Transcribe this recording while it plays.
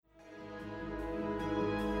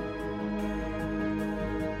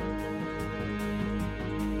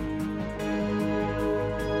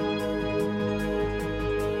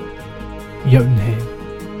Jotunheim,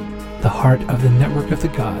 the heart of the network of the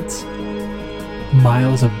gods.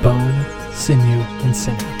 Miles of bone, sinew, and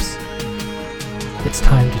synapse. It's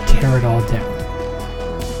time to tear it all down.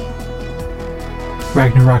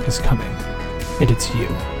 Ragnarok is coming, and it's you.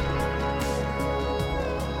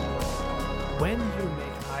 When you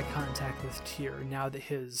make eye contact with Tyr, now that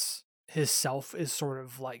his self is sort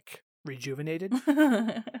of like rejuvenated,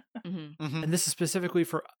 and this is specifically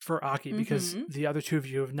for Aki because the other two of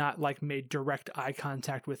you have not like made direct eye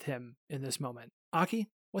contact with him in this moment. Aki,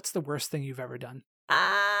 what's the worst thing you've ever done?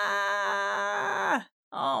 Oh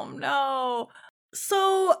no.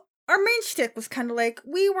 So our main shtick was kind of like,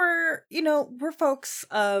 we're folks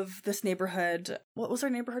of this neighborhood. What was our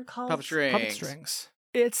neighborhood called? Puppet Strings. Puppet Strings.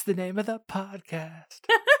 It's the name of the podcast.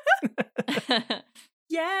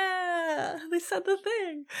 Yeah, they said the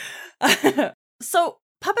thing. So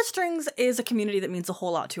Puppet Strings is a community that means a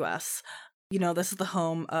whole lot to us. You know, this is the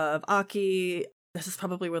home of Aki. This is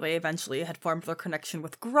probably where they eventually had formed their connection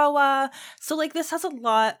with Groa. So, like, this has a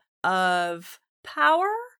lot of power,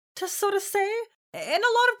 to so to say, and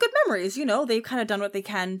a lot of good memories. You know, they've kind of done what they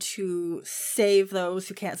can to save those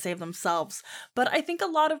who can't save themselves. But I think a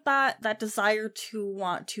lot of that desire to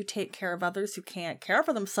want to take care of others who can't care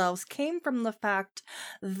for themselves came from the fact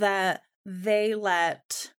that they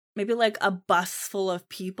let maybe like a bus full of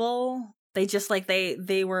people. They just like they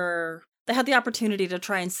had the opportunity to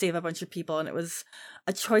try and save a bunch of people, and it was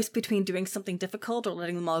a choice between doing something difficult or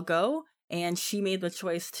letting them all go. And she made the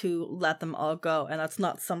choice to let them all go. And that's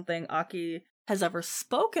not something Aki has ever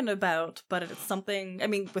spoken about, but it's something, I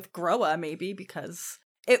mean, with Groa maybe, because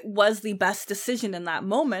it was the best decision in that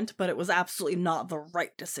moment, but it was absolutely not the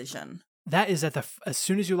right decision. That is as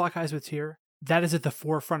soon as you lock eyes with Tyr, that is at the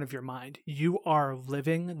forefront of your mind. You are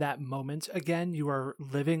living that moment again. You are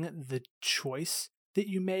living the choice that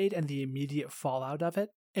you made and the immediate fallout of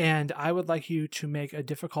it. And I would like you to make a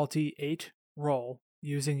difficulty 8 roll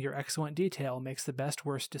using your excellent detail makes the best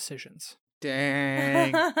worst decisions.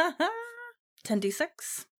 Dang.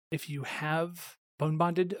 10d6. If you have bone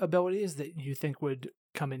bonded abilities that you think would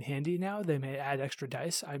come in handy now, they may add extra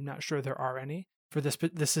dice. I'm not sure there are any for this,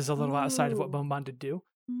 but this is a little outside of what bone bonded do.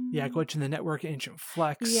 Yeah, glitch in the network, ancient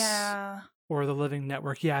flex. Yeah. Or the living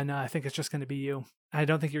network. Yeah, no, I think it's just going to be you. I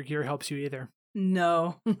don't think your gear helps you either.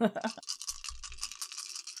 No.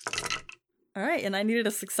 All right, and I needed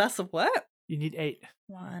a success of what? You need 8.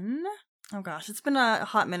 1. Oh gosh, it's been a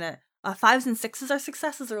hot minute. 5s and 6s are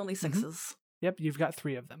successes or only 6s? Yep, you've got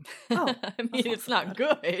 3 of them. Oh, I mean, it's not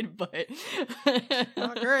good, but...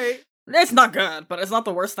 Not great. It's not good, but it's not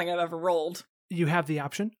the worst thing I've ever rolled. You have the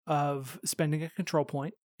option of spending a control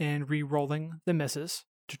point and re-rolling the misses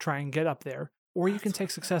to try and get up there, or you can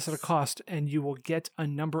take success at a cost and you will get a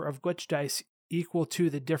number of glitch dice equal to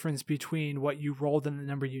the difference between what you rolled and the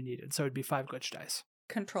number you needed. So it'd be 5 glitch dice.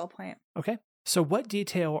 Control point. Okay. So what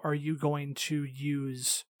detail are you going to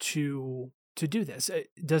use to do this? It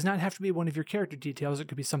does not have to be one of your character details. It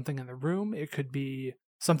could be something in the room. It could be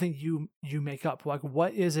something you make up. Like,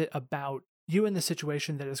 what is it about you in the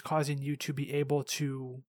situation that is causing you to be able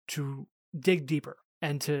to dig deeper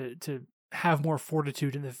and to have more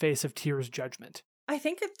fortitude in the face of Tyr's judgment? I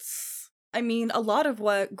think a lot of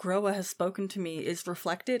what Groa has spoken to me is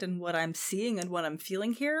reflected in what I'm seeing and what I'm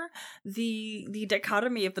feeling here. The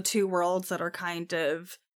dichotomy of the two worlds that are kind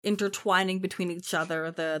of intertwining between each other,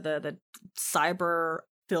 the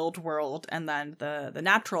cyber-filled world and then the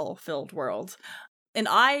natural-filled world. And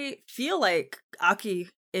I feel like Aki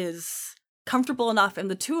is comfortable enough in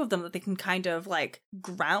the two of them that they can kind of like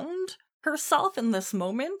ground herself in this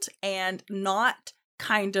moment and not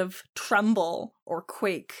kind of tremble or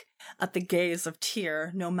quake at the gaze of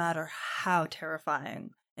Tyr, no matter how terrifying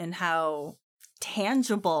and how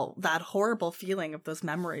tangible that horrible feeling of those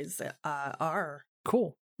memories are.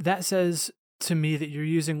 Cool. That says to me that you're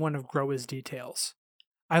using one of Groa's details.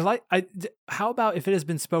 How about if it has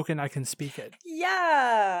been spoken, I can speak it?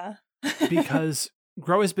 Yeah. Because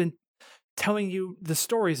Groa has been telling you the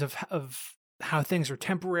stories of how things are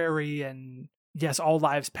temporary and yes, all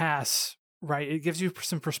lives pass, right? It gives you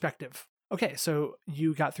some perspective. Okay, so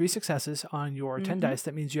you got 3 successes on your 10 dice.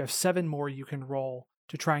 That means you have 7 more you can roll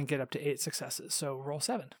to try and get up to 8 successes. So roll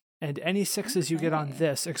 7. And any 6s you get on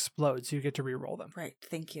this explodes. You get to re-roll them. Right,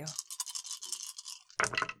 thank you.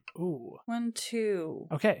 Ooh. 1, 2.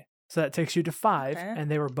 Okay, so that takes you to 5,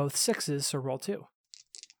 and they were both 6s, so roll 2.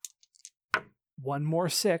 1 more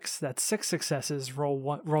 6, that's 6 successes.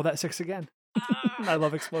 Roll that 6 again. I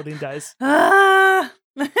love exploding dice. This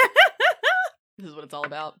is what it's all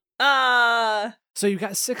about. So you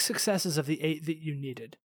got 6 successes of the 8 that you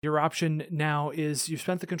needed. Your option now is you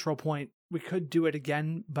spent the control point. We could do it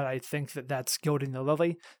again, but I think that that's gilding the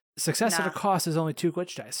lily. Success at a Nah. cost is only 2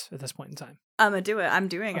 glitch dice at this point in time. I'm gonna do it. I'm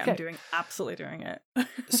doing it. Okay. I'm doing absolutely doing it.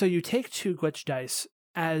 So you take 2 glitch dice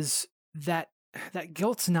as that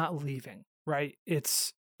guilt's not leaving, right?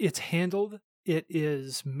 It's handled, it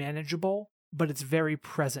is manageable, but it's very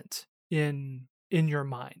present in your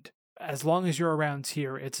mind. As long as you're around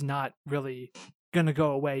here, it's not really gonna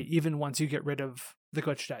go away, even once you get rid of the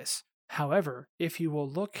glitch dice. However, if you will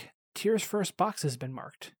look, Tyr's first box has been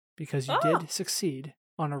marked because you Oh. did succeed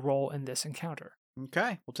on a roll in this encounter.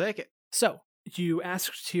 Okay, we'll take it. So you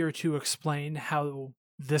asked Tyr to explain how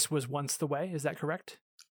this was once the way. Is that correct?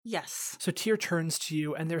 Yes. So Tyr turns to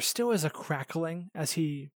you, and there still is a crackling as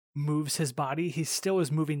he moves his body. He still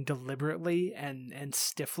is moving deliberately and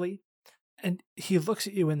stiffly. And he looks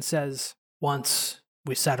at you and says, "Once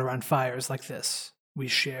we sat around fires like this. We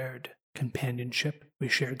shared companionship. We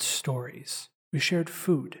shared stories. We shared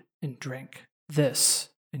food and drink. This,"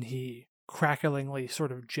 and he cracklingly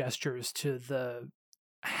sort of gestures to the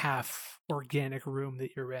half organic room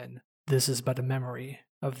that you're in. "This is but a memory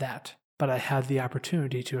of that. But I had the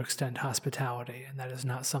opportunity to extend hospitality, and that is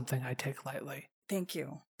not something I take lightly." Thank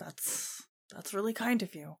you. That's really kind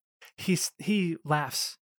of you. He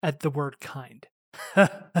laughs at the word kind.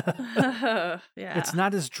 Yeah. It's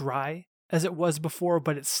not as dry as it was before,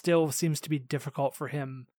 but it still seems to be difficult for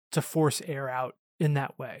him to force air out in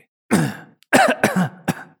that way.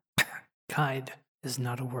 Kind is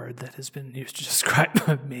not a word that has been used to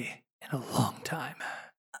describe me in a long time.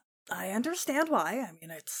 I understand why. I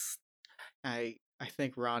mean, it's I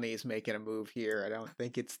think Ronnie is making a move here. I don't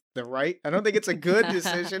think it's a good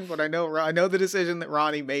decision, but I know the decision that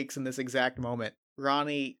Ronnie makes in this exact moment.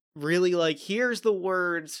 Ronnie really hears the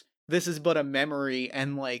words, "This is but a memory,"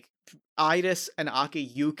 and Idis and Aki,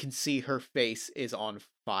 you can see her face is on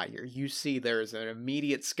fire. You see there's an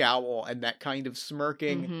immediate scowl, and that kind of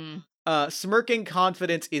smirking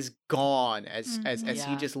confidence is gone as he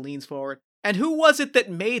Yeah. just leans forward. And who was it that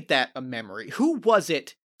made that a memory? Who was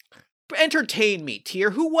it? Entertain me,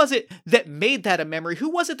 Tyr. Who was it that made that a memory? Who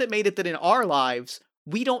was it that made it that in our lives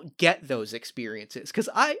we don't get those experiences? Because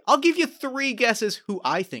I'll give you 3 guesses who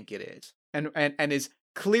I think it is, and is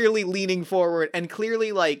clearly leaning forward and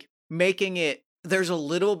clearly making it. There's a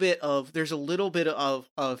little bit of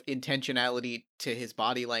intentionality to his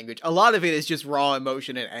body language. A lot of it is just raw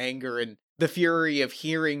emotion and anger and the fury of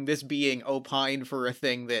hearing this being opine for a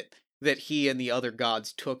thing that he and the other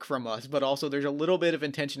gods took from us, but also there's a little bit of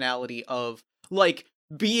intentionality of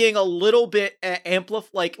being a little bit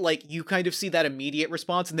like you kind of see that immediate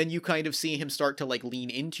response, and then you kind of see him start to lean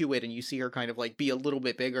into it, and you see her kind of be a little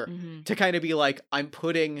bit bigger to kind of be I'm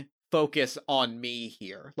putting focus on me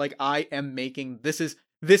here. I am making this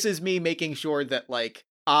is me making sure that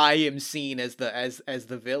I am seen as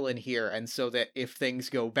the villain here, and so that if things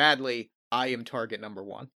go badly, I am target number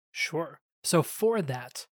 1. Sure. So for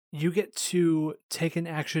that, you get to take an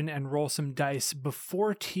action and roll some dice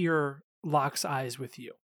before Tyr locks eyes with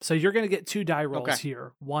you. So you're going to get 2 die rolls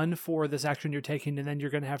here. One for this action you're taking, and then you're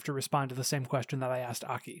going to have to respond to the same question that I asked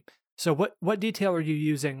Aki. So what detail are you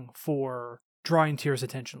using for drawing Tyr's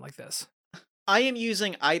attention like this? I am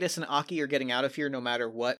using Idis and Aki are getting out of here no matter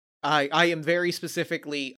what. I am very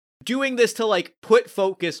specifically doing this to put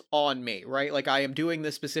focus on me, right? I am doing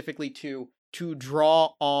this specifically to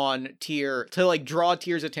draw on Tyr, to draw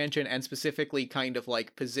Tyr's attention, and specifically kind of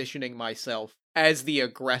positioning myself as the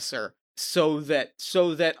aggressor so that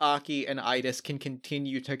Aki and Idis can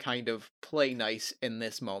continue to kind of play nice in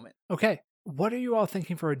this moment. Okay. What are you all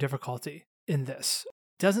thinking for a difficulty in this?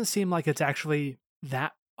 Doesn't seem like it's actually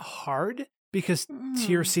that hard because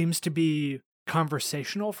Tyr seems to be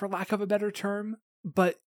conversational, for lack of a better term,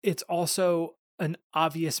 but it's also an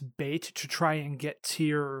obvious bait to try and get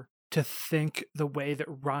Tyr to think the way that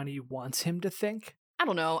Ronnie wants him to think. I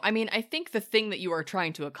don't know. I mean, I think the thing that you are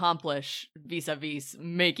trying to accomplish vis-a-vis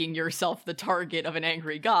making yourself the target of an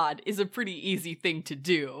angry god is a pretty easy thing to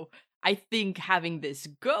do. I think having this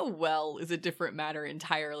go well is a different matter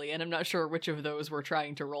entirely, and I'm not sure which of those we're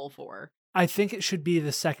trying to roll for. I think it should be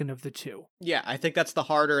the second of the 2. Yeah, I think that's the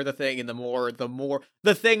harder the thing, and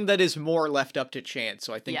the thing that is more left up to chance.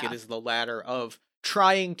 So I think it is the latter of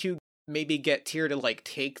trying to maybe get Tyr to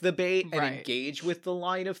take the bait and engage with the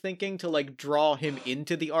line of thinking to draw him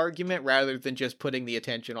into the argument rather than just putting the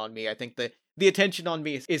attention on me. I think the attention on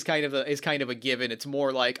me is kind of a given. It's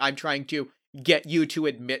more I'm trying to get you to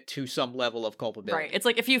admit to some level of culpability. Right. It's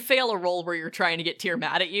if you fail a roll where you're trying to get Tyr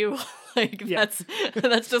mad at you,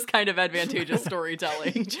 that's just kind of advantageous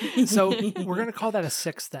storytelling. So we're going to call that a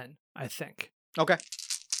 6 then, I think. Okay.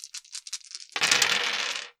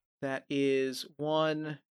 That is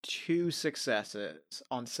 2 successes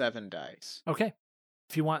on 7 dice. Okay.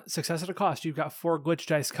 If you want success at a cost, you've got 4 glitch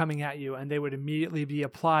dice coming at you, and they would immediately be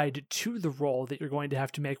applied to the roll that you're going to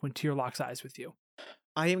have to make when Tyr locks eyes with you.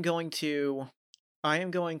 I am going to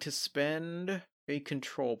spend a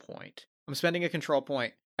control point. I'm spending a control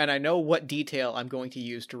point, and I know what detail I'm going to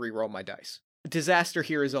use to reroll my dice. Disaster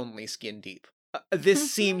here is only skin deep.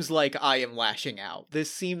 This seems like I am lashing out.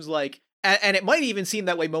 This seems like, and it might even seem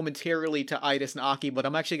that way momentarily to Idis and Aki, but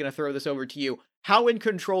I'm actually going to throw this over to you. How in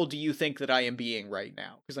control do you think that I am being right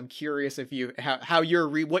now? Because I'm curious if you how your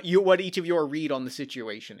what each of your read on the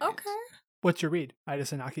situation is. Okay. What's your read,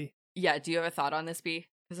 Idis and Aki? Yeah, do you have a thought on this, B?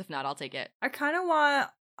 Because if not, I'll take it. I kind of want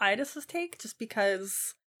Idis's take just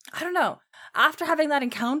because, I don't know, after having that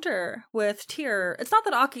encounter with Tyr, it's not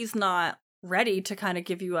that Aki's not ready to kind of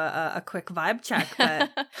give you a quick vibe check, but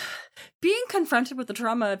being confronted with the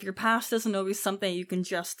trauma of your past isn't always something you can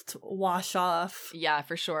just wash off. Yeah,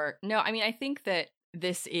 for sure. No, I mean, I think that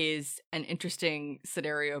this is an interesting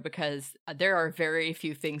scenario because there are very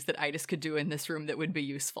few things that Idis could do in this room that would be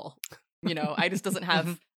useful. You know, Idis doesn't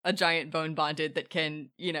have a giant bone bonded that can,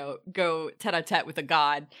 you know, go tete-a-tete with a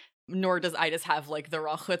god, nor does Idis have, like, the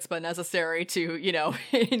raw chutzpah necessary to, you know,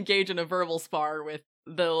 engage in a verbal spar with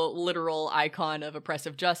the literal icon of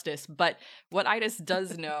oppressive justice. But what Idis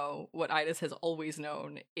does know, what Idis has always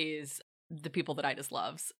known, is the people that Idis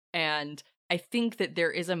loves. And I think that there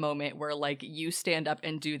is a moment where, like, you stand up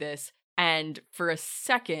and do this, and for a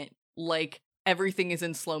second, like, everything is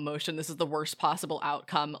in slow motion. This is the worst possible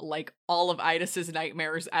outcome. Like, all of Idis's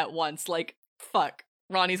nightmares at once. Like, fuck.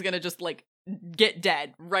 Ronnie's gonna just, like, get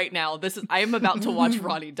dead right now. I am about to watch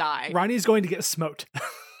Ronnie die. Ronnie's going to get smote.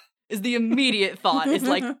 Is the immediate thought. Is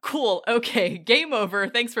like, cool, okay, game over.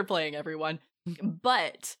 Thanks for playing, everyone.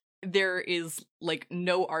 But there is, like,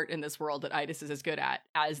 no art in this world that Idis is as good at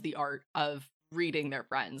as the art of reading their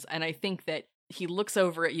friends. And I think that he looks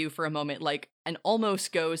over at you for a moment, like, and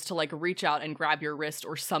almost goes to, like, reach out and grab your wrist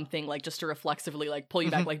or something, like, just to reflexively, like, pull you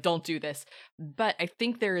back, like, don't do this. But I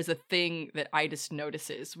think there is a thing that Idis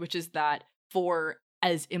notices, which is that for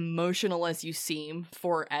as emotional as you seem,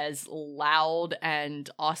 for as loud and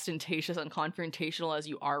ostentatious and confrontational as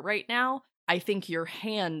you are right now, I think your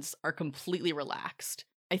hands are completely relaxed.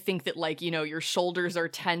 I think that, like, you know, your shoulders are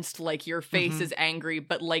tensed, like, your face is angry,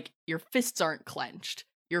 but, like, your fists aren't clenched.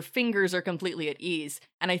 Your fingers are completely at ease.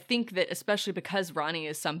 And I think that especially because Ronnie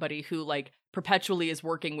is somebody who, like, perpetually is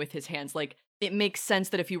working with his hands, like, it makes sense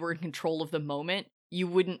that if you were in control of the moment, you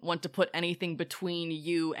wouldn't want to put anything between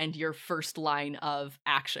you and your first line of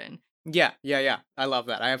action. Yeah. I love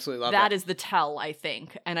that. I absolutely love that. That is the tell, I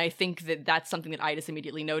think. And I think that that's something that Idis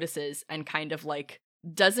immediately notices and kind of, like,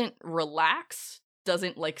 doesn't relax,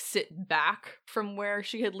 doesn't, like, sit back from where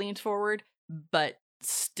she had leaned forward, but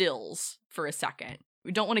stills for a second.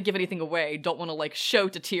 We don't want to give anything away, don't want to, like, show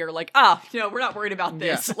to Tyr, like, you know, we're not worried about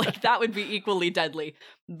this. Yeah. Like, that would be equally deadly,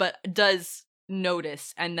 but does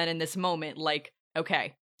notice. And then in this moment, like,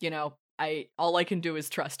 okay, you know, all I can do is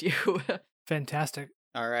trust you. Fantastic.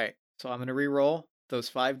 All right. So I'm going to re-roll those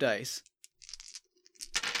 5 dice.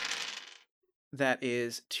 That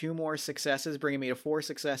is 2 more successes, bringing me to 4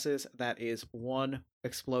 successes. That is 1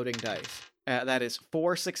 exploding dice. That is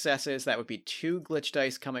 4 successes. That would be 2 glitch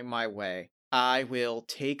dice coming my way. I will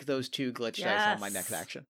take those 2 glitch dice on my next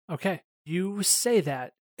action. Okay. You say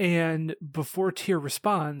that, and before Tyr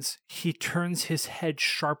responds, he turns his head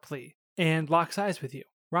sharply and locks eyes with you.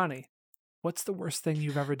 Ronnie, what's the worst thing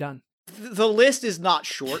you've ever done? The list is not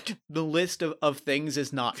short. The list of things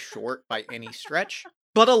is not short by any stretch.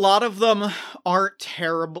 But a lot of them aren't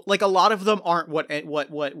terrible. Like, a lot of them aren't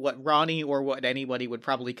what Ronnie or what anybody would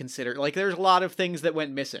probably consider. Like, there's a lot of things that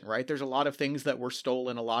went missing, right? There's a lot of things that were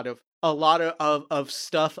stolen. A lot of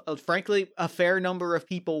stuff. Frankly, a fair number of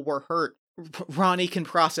people were hurt. Ronnie can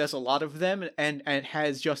process a lot of them and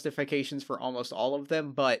has justifications for almost all of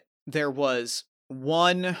them. But there was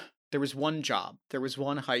one job. There was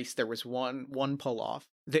one heist. There was one pull-off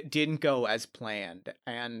that didn't go as planned.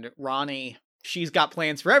 And Ronnie, she's got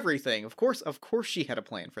plans for everything. Of course she had a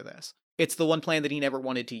plan for this. It's the one plan that he never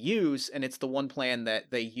wanted to use, and it's the one plan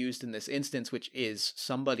that they used in this instance, which is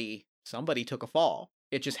somebody took a fall.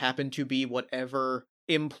 It just happened to be whatever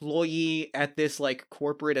employee at this, like,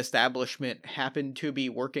 corporate establishment happened to be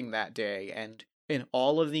working that day. And in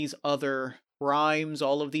all of these other crimes,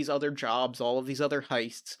 all of these other jobs, all of these other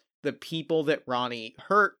heists, the people that Ronnie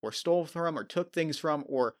hurt or stole from or took things from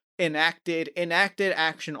or enacted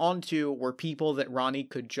action onto were people that Ronnie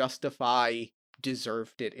could justify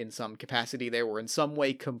deserved it in some capacity. They were in some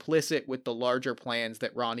way complicit with the larger plans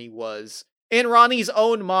that Ronnie was in Ronnie's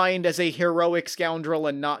own mind as a heroic scoundrel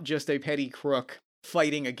and not just a petty crook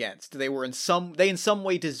fighting against. They in some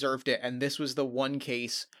way deserved it, and this was the one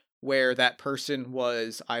case where that person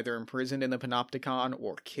was either imprisoned in the Panopticon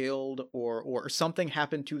or killed or something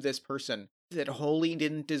happened to this person that wholly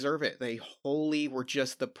didn't deserve it. They wholly were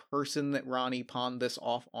just the person that Ronnie pawned this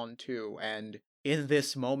off onto, and in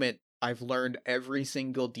this moment, I've learned every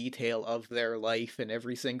single detail of their life and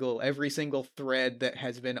every single thread that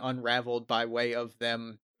has been unraveled by way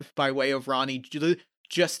of Ronnie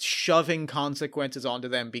just shoving consequences onto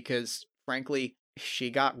them because, frankly, she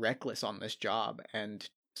got reckless on this job and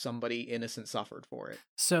somebody innocent suffered for it.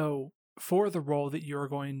 So, for the roll that you're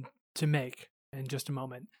going to make in just a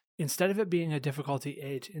moment, instead of it being a difficulty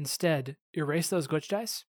 8, instead, erase those glitch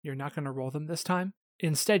dice. You're not going to roll them this time.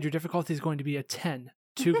 Instead, your difficulty is going to be a 10.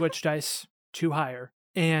 2 glitch dice, 2 higher.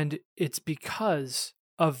 And it's because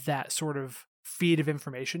of that sort of feed of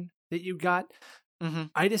information that you got. Mm-hmm.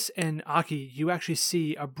 Itis and Aki, you actually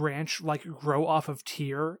see a branch like grow off of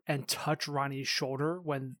Tyr and touch Ronnie's shoulder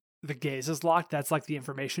when the gaze is locked. That's like the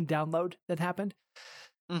information download that happened.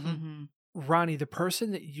 Mm-hmm. Ronnie, the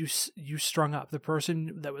person that you strung up, the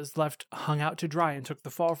person that was left hung out to dry and took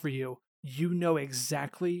the fall for you, you know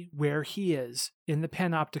exactly where he is in the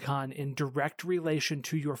Panopticon in direct relation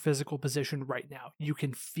to your physical position right now. You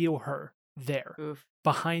can feel her there. Oof.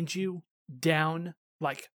 Behind you, down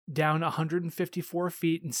 154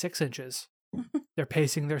 feet and 6 inches. They're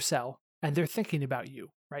pacing their cell, and they're thinking about you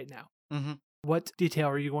right now. Mm-hmm. What detail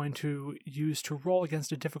are you going to use to roll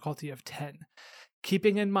against a difficulty of 10?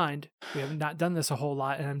 Keeping in mind, we have not done this a whole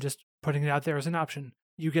lot, and I'm just putting it out there as an option.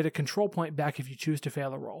 You get a control point back if you choose to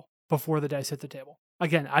fail a roll before the dice hit the table.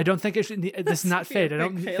 Again, I don't think this is not fate. I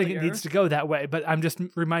don't think it needs to go that way, but I'm just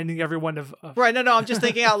reminding everyone of... Right, no, I'm just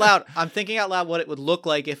thinking out loud. I'm thinking out loud what it would look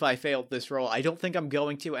like if I failed this roll. I don't think I'm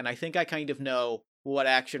going to, and I think I kind of know what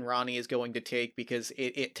action Ronnie is going to take because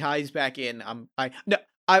it ties back in.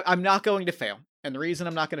 I'm not going to fail. And the reason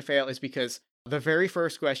I'm not going to fail is because the very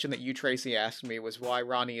first question that you, Tracy, asked me was why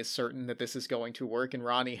Ronnie is certain that this is going to work, and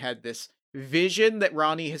Ronnie had this vision that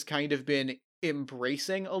Ronnie has kind of been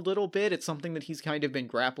embracing a little bit. It's something that he's kind of been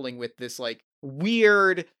grappling with, this like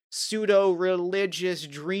weird pseudo-religious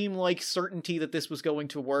dreamlike certainty that this was going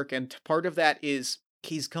to work, and part of that is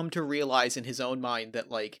he's come to realize in his own mind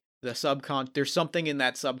that like there's something in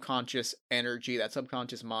that subconscious energy, that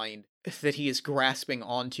subconscious mind that he is grasping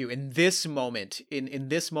onto in this moment. In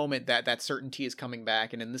this moment that certainty is coming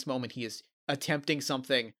back, and in this moment he is attempting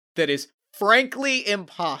something that is frankly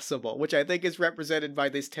impossible, which I think is represented by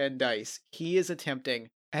this 10 dice. He is attempting,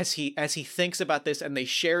 as he thinks about this and they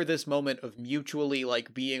share this moment of mutually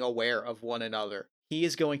like being aware of one another, he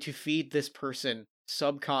is going to feed this person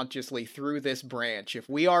subconsciously through this branch. If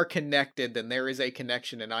we are connected, then there is a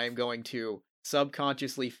connection, and I am going to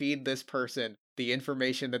subconsciously feed this person the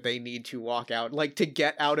information that they need to walk out, like to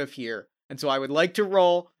get out of here. And so I would like to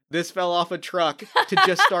roll "This fell off a truck" to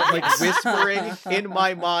just start like whispering in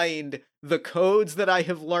my mind the codes that I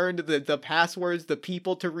have learned, the passwords, the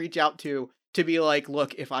people to reach out to be like,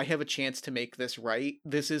 look, if I have a chance to make this right,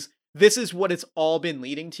 this is what it's all been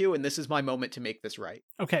leading to, and this is my moment to make this right.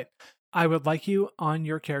 Okay. I would like you on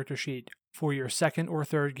your character sheet for your second or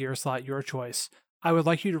third gear slot, your choice. I would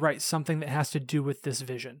like you to write something that has to do with this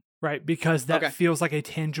vision, right? Because that feels like a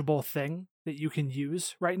tangible thing that you can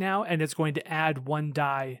use right now, and it's going to add 1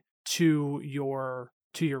 die to your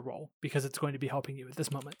roll because it's going to be helping you at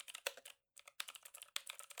this moment.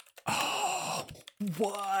 Oh,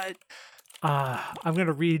 what? I'm going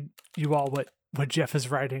to read you all what Jeff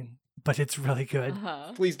is writing, but it's really good.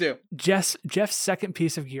 Uh-huh. Please do. Jeff's second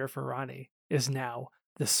piece of gear for Ronnie is now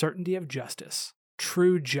the certainty of justice.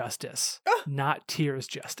 True justice, not Tyr's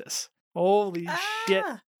justice. Holy shit.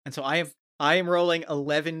 And so I am rolling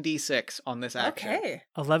 11d6 on this action. Okay.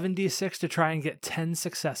 11d6 to try and get 10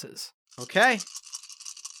 successes. Okay.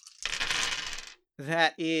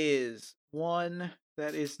 That is 1.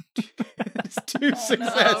 That is 2, that's 2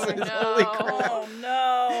 successes. no. Holy crap. Oh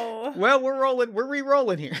no. Well, we're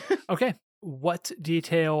re-rolling here. Okay. What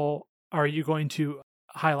detail are you going to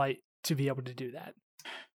highlight to be able to do that?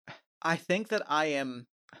 I think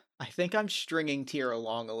I'm stringing Tyr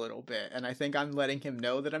along a little bit, and I think I'm letting him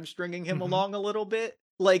know that I'm stringing him along a little bit.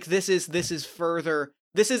 Like this is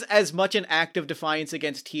as much an act of defiance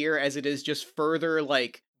against Tyr as it is just further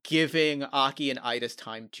like giving Aki and Itis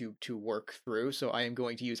time to work through. So I am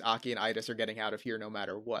going to use Aki and Itis are getting out of here no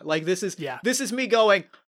matter what. Like this is me going,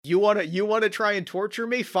 you want to try and torture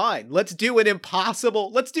me? Fine. Let's do an impossible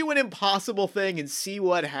thing and see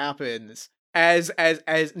what happens. As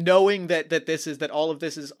knowing that all of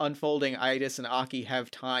this is unfolding, Itis and Aki have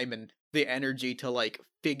time, and the energy to like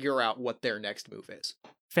figure out what their next move is.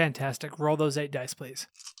 Fantastic. Roll those 8 dice, please.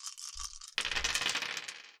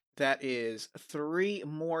 That is 3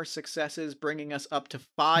 more successes, bringing us up to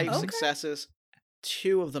 5 Okay. successes.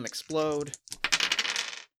 2 of them explode.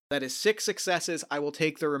 That is 6 successes. I will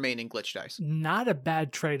take the remaining glitch dice. Not a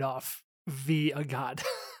bad trade-off v a god.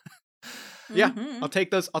 Yeah, Mhm. I'll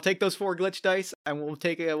take those. I'll take those 4 glitch dice, and we'll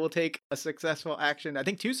take a successful action. I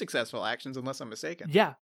think 2 successful actions, unless I'm mistaken.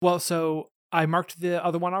 Yeah. Well, so I marked the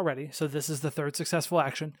other one already. So this is the 3rd successful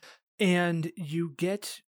action. And you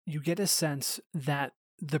get a sense that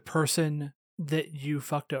the person that you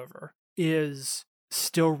fucked over is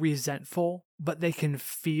still resentful, but they can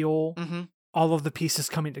feel Mm-hmm. all of the pieces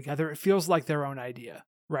coming together. It feels like their own idea,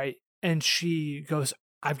 right? And she goes,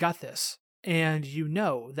 I've got this. And you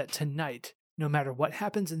know that tonight, no matter what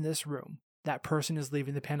happens in this room, that person is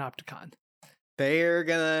leaving the Panopticon. They're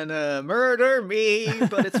gonna murder me,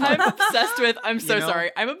 but it's I'm fine. obsessed with, I'm so You know?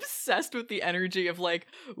 sorry. I'm obsessed with the energy of like,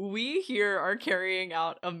 we here are carrying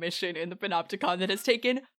out a mission in the Panopticon that has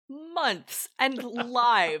taken months and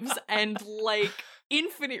lives and like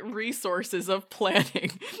infinite resources of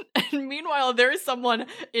planning. And meanwhile, there is someone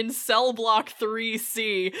in cell block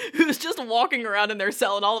 3C who's just walking around in their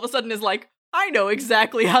cell and all of a sudden is like, I know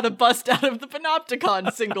exactly how to bust out of the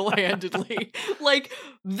Panopticon single-handedly. Like,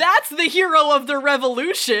 that's the hero of the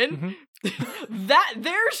revolution.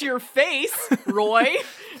 There's your face, Roy.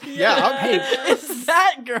 Yeah, It's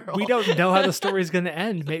that girl. We don't know how the story's going to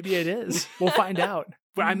end. Maybe it is. We'll find out.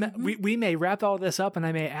 But we may wrap all this up and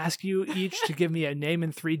I may ask you each to give me a name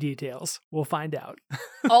and 3 details. We'll find out.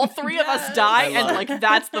 All 3 of us die, I and love like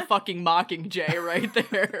that's the fucking Mockingjay right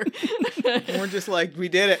there. We're just like, we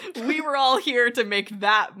did it. We were all here to make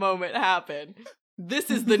that moment happen.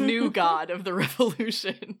 This is the new god of the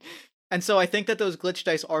revolution. And so I think that those glitch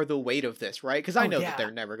dice are the weight of this, right? Because I Oh, know yeah. that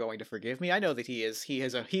they're never going to forgive me. I know that he is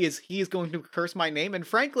going to curse my name, and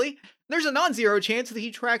frankly, there's a non-zero chance that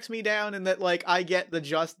he tracks me down and that like I get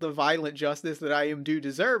the violent justice that I am due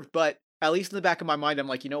deserved. But at least in the back of my mind, I'm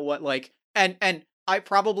like, you know what, like, and I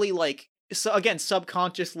probably like so again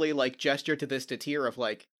subconsciously like gesture to this to Tyr of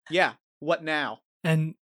like, yeah, what now?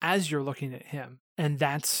 And as you're looking at him, and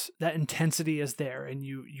that intensity is there, and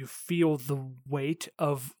you feel the weight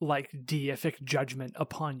of like deific judgment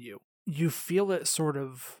upon you. You feel it sort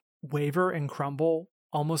of waver and crumble,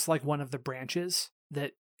 almost like one of the branches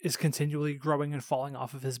that is continually growing and falling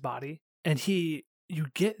off of his body. And you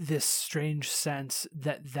get this strange sense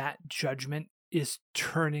that judgment is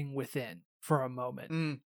turning within for a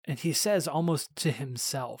moment. And he says almost to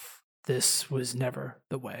himself, "This was never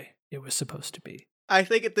the way it was supposed to be." I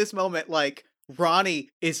think at this moment, like, Ronnie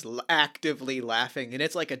is actively laughing, and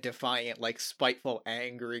it's like a defiant, like, spiteful,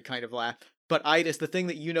 angry kind of laugh. But Idis, the thing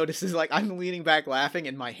that you notice is, like, I'm leaning back laughing,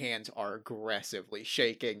 and my hands are aggressively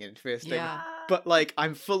shaking and fisting. Yeah. But, like,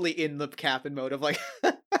 I'm fully in the Captain mode of, like,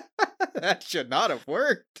 that should not have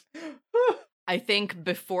worked. I think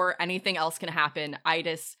before anything else can happen,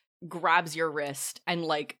 Idis grabs your wrist and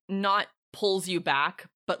like not pulls you back,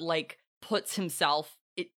 but like puts himself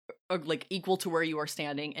like equal to where you are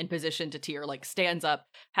standing in position to Tyr, like stands up,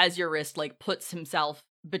 has your wrist, like puts himself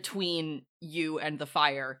between you and the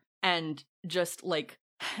fire, and just like,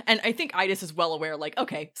 and I think Idis is well aware, like,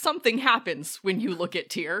 okay, something happens when you look at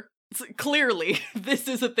Tyr. Clearly, this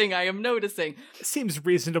is a thing I am noticing. Seems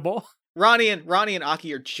reasonable. Ronnie and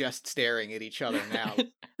Aki are just staring at each other now.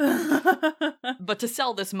 But to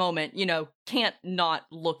sell this moment, you know, can't not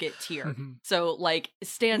look at Tyr. Mhm. So like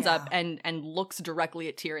stands up Yeah. and looks directly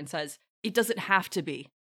at Tyr and says, "It doesn't have to be."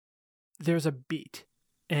 There's a beat,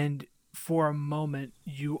 and for a moment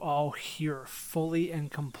you all hear fully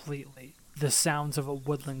and completely the sounds of a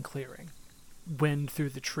woodland clearing. Wind through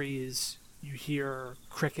the trees, you hear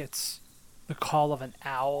crickets, the call of an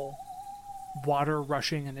owl, water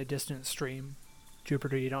rushing in a distant stream.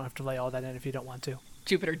 Jupiter, you don't have to lay all that in if you don't want to.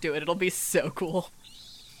 Jupiter, do it. It'll be so cool.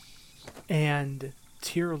 And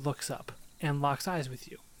Tyr looks up and locks eyes with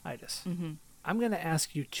you, Idis. Mm-hmm. I'm going to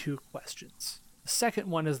ask you 2 questions. The second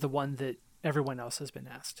one is the one that everyone else has been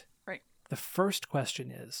asked. Right. The first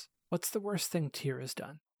question is, what's the worst thing Tyr has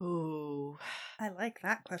done? Ooh. I like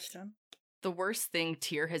that question. The worst thing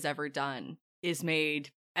Tyr has ever done is made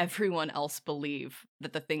everyone else believe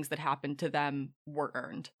that the things that happened to them were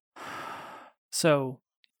earned. So,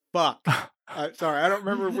 Fuck. Sorry, I don't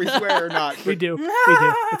remember if we swear or not. we but do. We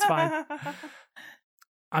do. It's fine.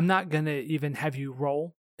 I'm not going to even have you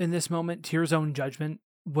roll in this moment. Tyr's own judgment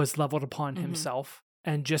was leveled upon Mhm. himself.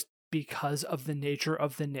 And just because of the nature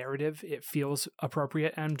of the narrative, it feels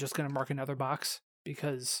appropriate. I'm just going to mark another box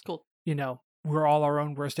because, Cool. you know, we're all our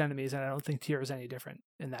own worst enemies. And I don't think Tyr is any different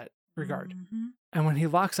in that regard. Mm-hmm. And when he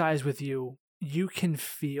locks eyes with you, you can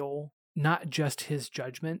feel not just his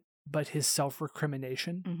judgment, but his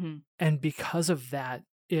self-recrimination. Mm-hmm. And because of that,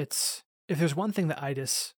 if there's one thing that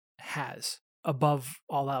Idis has above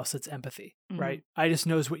all else, it's empathy, right? Idis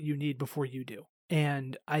knows what you need before you do.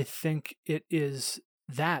 And I think it is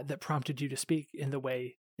that prompted you to speak in the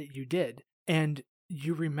way that you did. And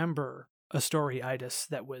you remember a story, Idis,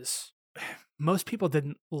 that was, most people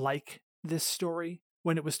didn't like this story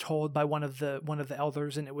when it was told by one of the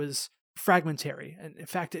elders, and it was fragmentary. And in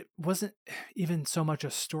fact, it wasn't even so much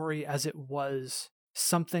a story as it was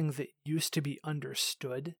something that used to be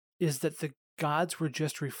understood, is that the gods were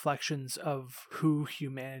just reflections of who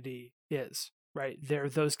humanity is, right? They're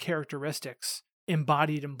those characteristics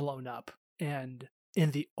embodied and blown up. And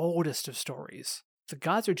in the oldest of stories, the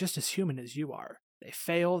gods are just as human as you are. They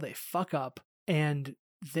fail, they fuck up, and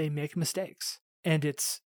they make mistakes. And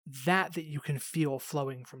it's that you can feel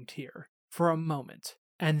flowing from Tyr for a moment.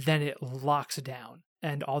 And then it locks down.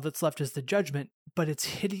 And all that's left is the judgment, but it's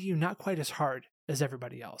hitting you not quite as hard as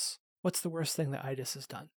everybody else. What's the worst thing that Idis has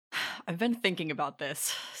done? I've been thinking about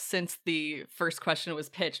this since the first question was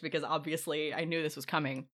pitched, because obviously I knew this was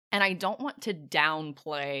coming. And I don't want to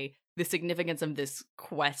downplay the significance of this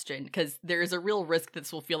question, because there is a real risk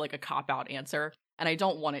this will feel like a cop-out answer, and I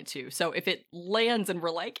don't want it to. So if it lands and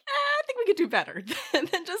we're like, I think we could do better,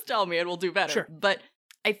 then just tell me and we'll do better. Sure. But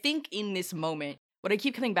I think in this moment, what I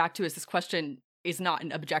keep coming back to is this question is not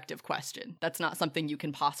an objective question. That's not something you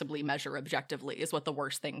can possibly measure objectively, is what the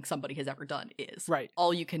worst thing somebody has ever done is. Right.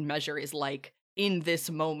 All you can measure is like, in this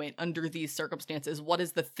moment, under these circumstances, what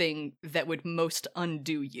is the thing that would most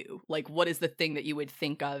undo you? Like, what is the thing that you would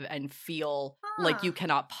think of and feel like you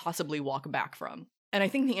cannot possibly walk back from? And I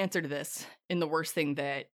think the answer to this, in the worst thing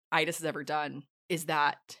that Idis has ever done, is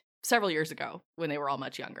that several years ago, when they were all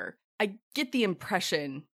much younger, I get the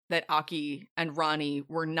impression that Aki and Rani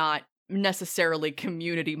were not necessarily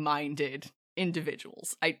community-minded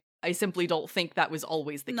individuals. I simply don't think that was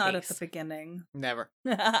always the case. Not at the beginning. Never.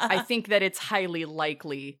 I think that it's highly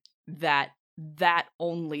likely that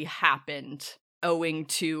only happened owing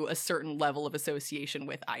to a certain level of association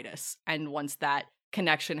with Idis. And once that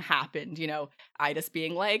connection happened, Idis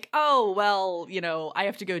being like, oh, well, I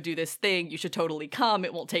have to go do this thing. You should totally come.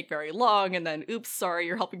 It won't take very long. And then, oops, sorry,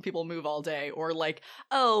 you're helping people move all day. Or like,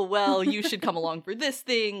 oh, well, you should come along for this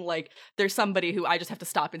thing. Like, there's somebody who I just have to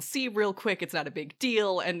stop and see real quick. It's not a big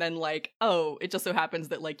deal. And then like, oh, it just so happens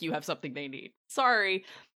that like you have something they need. Sorry.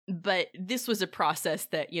 But this was a process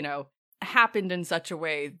that, happened in such a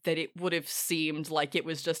way that it would have seemed like it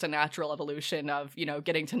was just a natural evolution of,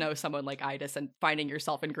 getting to know someone like Idis and finding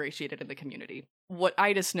yourself ingratiated in the community. What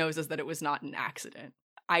Idis knows is that it was not an accident.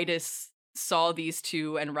 Idis saw these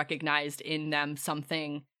two and recognized in them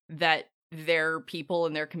something that their people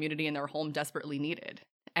and their community and their home desperately needed.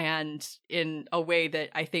 And in a way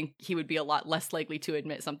that I think he would be a lot less likely to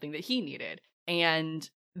admit something that he needed. And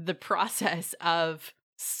the process of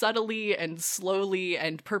subtly and slowly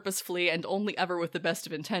and purposefully and only ever with the best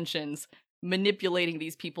of intentions manipulating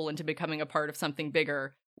these people into becoming a part of something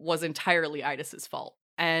bigger was entirely Idis's fault.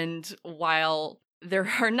 And while there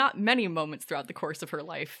are not many moments throughout the course of her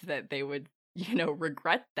life that they would,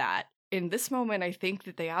 regret that, in this moment I think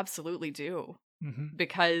that they absolutely do. Mm-hmm.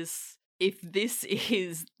 Because if this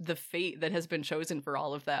is the fate that has been chosen for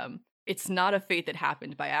all of them, it's not a fate that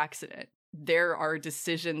happened by accident. There are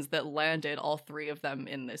decisions that landed all three of them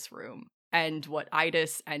in this room. And what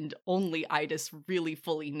Idis and only Idis really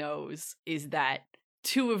fully knows is that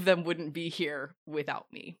two of them wouldn't be here without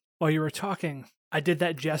me. While you were talking, I did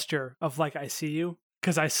that gesture of like, I see you,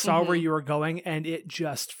 because I saw where you were going, and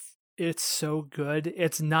it's so good.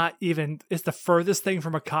 It's the furthest thing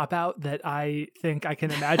from a cop-out that I think I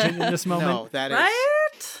can imagine in this moment. No, that is... Right?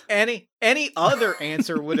 Any other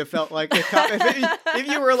answer would have felt like a cop. If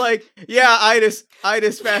you were like, yeah,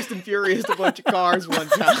 Idis Fast and Furious a bunch of cars one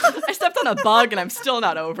time. I stepped on a bug and I'm still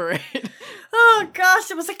not over it. Oh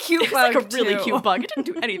gosh, it was a cute bug. Like a really too. cute bug. It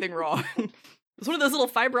didn't do anything wrong. It was one of those little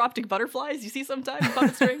fiber optic butterflies you see sometimes in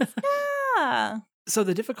puppet strings. Yeah. So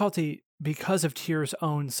the difficulty, because of Tyr's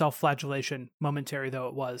own self-flagellation, momentary though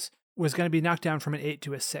it was going to be knocked down from an 8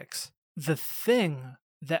 to a 6. The thing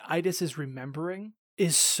that Idis is remembering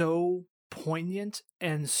is so poignant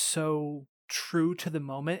and so true to the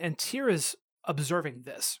moment, and Tyr is observing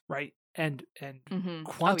this, right? And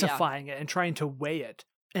quantifying it and trying to weigh it.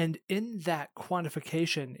 And in that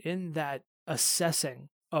quantification, in that assessing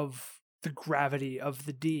of the gravity of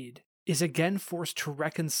the deed, is again forced to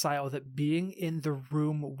reconcile that being in the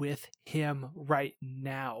room with him right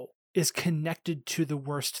now is connected to the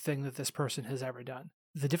worst thing that this person has ever done.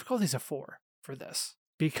 The difficulty is a 4 for this,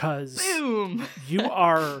 because Boom. you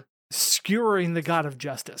are skewering the god of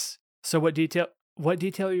justice. So what detail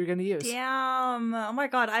are you going to use? Damn. Oh my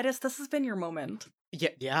god, Idas, this has been your moment.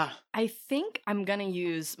 Yeah. I think I'm gonna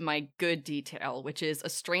use my good detail, which is a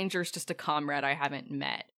stranger's just a comrade I haven't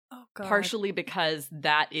met. Oh god. Partially because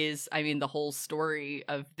that is, I mean, the whole story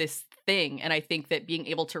of this thing. And I think that being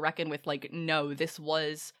able to reckon with, like, no, this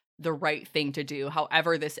was the right thing to do.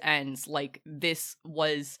 However this ends, like, this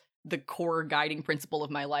was the core guiding principle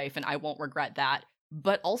of my life, and I won't regret that.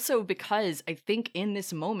 But also because I think in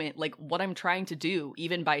this moment, like, what I'm trying to do,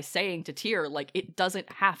 even by saying to Tyr, like, it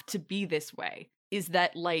doesn't have to be this way, is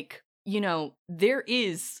that, like, you know, there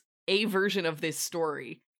is a version of this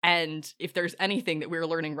story. And if there's anything that we're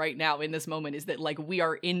learning right now in this moment is that, like, we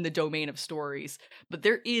are in the domain of stories. But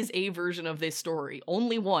there is a version of this story,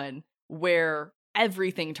 only one, where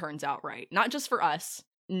everything turns out right. Not just for us,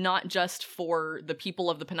 not just for the people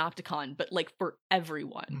of the Panopticon, but, like, for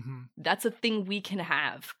everyone. Mm-hmm. That's a thing we can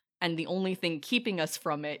have. And the only thing keeping us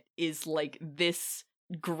from it is, like, this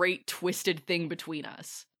great twisted thing between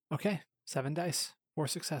us. Okay, 7 dice, 4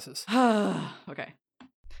 successes. Okay.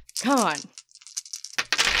 Come on.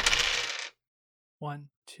 1,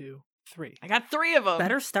 2, 3. I got 3 of them.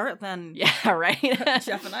 Better start than Yeah, right?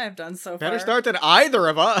 Jeff and I have done so far. Better start than either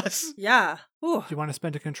of us. Yeah. Ooh. Do you want to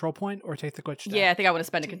spend a control point or take the glitch die? Yeah, I think I want to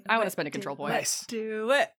spend a control point. Nice.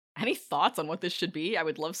 Do it. Any thoughts on what this should be? I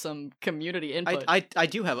would love some community input. I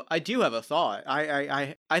do have a thought.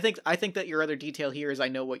 I think that your other detail here is I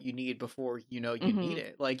know what you need before you know you need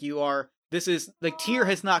it. Like this is like Tyr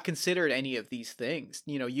has not considered any of these things.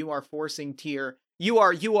 You know, you are forcing Tyr. You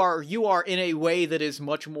are in a way that is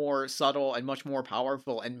much more subtle and much more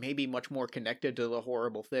powerful and maybe much more connected to the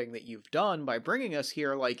horrible thing that you've done by bringing us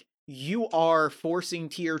here. Like, you are forcing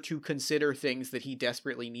Tyr to consider things that he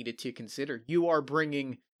desperately needed to consider. You are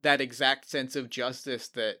bringing that exact sense of justice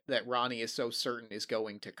that Ranni is so certain is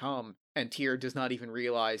going to come, and Tyr does not even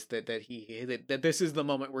realize that this is the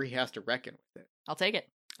moment where he has to reckon with it. I'll take it.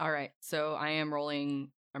 All right. So I'm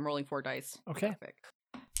rolling 4 dice. Okay. Perfect.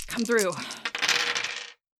 Come through.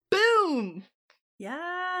 Boom!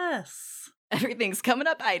 Yes. Everything's coming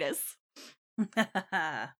up, Idas.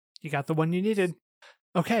 You got the one you needed.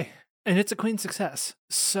 Okay, and it's a queen success.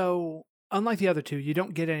 So, unlike the other two, you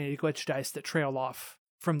don't get any glitch dice that trail off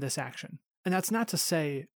from this action. And that's not to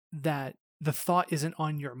say that the thought isn't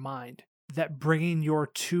on your mind, that bringing your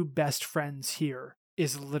 2 best friends here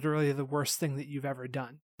is literally the worst thing that you've ever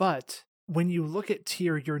done. But when you look at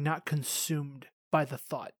Tyr, you're not consumed by the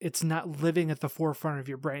thought. It's not living at the forefront of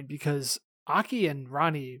your brain because Aki and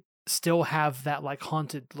Ranni still have that, like,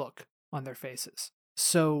 haunted look on their faces.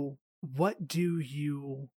 So what do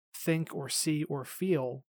you think or see or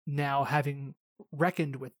feel now, having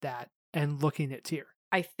reckoned with that and looking at Tyr?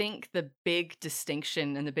 I think the big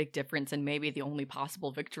distinction and the big difference, and maybe the only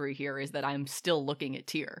possible victory here, is that I'm still looking at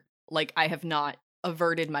Tyr. Like, I have not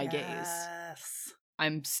averted my gaze. Yes.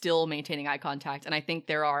 I'm still maintaining eye contact, and I think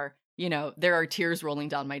there are tears rolling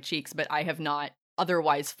down my cheeks, but I have not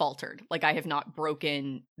otherwise faltered. Like, I have not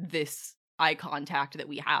broken this eye contact that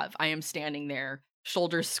we have. I am standing there,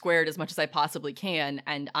 shoulders squared as much as I possibly can,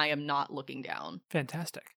 and I am not looking down.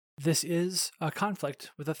 Fantastic. This is a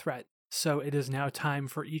conflict with a threat, so it is now time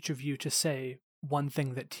for each of you to say one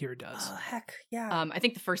thing that Tyr does. Oh, heck, yeah. I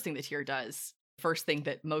think the first thing that Tyr does, first thing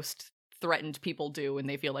that most threatened people do when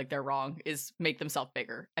they feel like they're wrong, is make themselves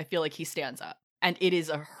bigger. I feel like he stands up. And it is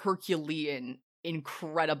a Herculean,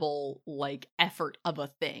 incredible, like, effort of a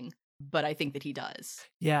thing. But I think that he does.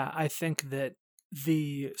 Yeah, I think that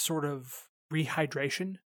the sort of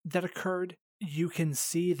rehydration that occurred, you can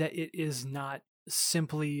see that it is not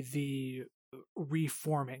simply the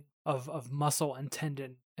reforming of muscle and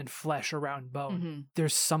tendon and flesh around bone. Mm-hmm.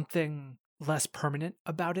 There's something less permanent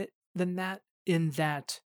about it than that, in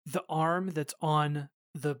that the arm that's on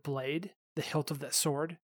the blade, the hilt of that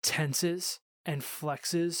sword, tenses and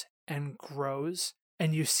flexes and grows,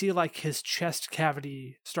 and you see, like, his chest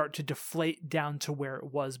cavity start to deflate down to where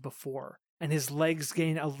it was before, and his legs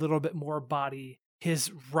gain a little bit more body.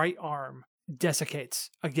 His right arm desiccates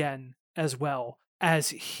again as well, as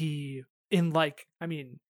he,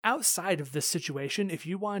 outside of this situation, if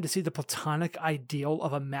you wanted to see the platonic ideal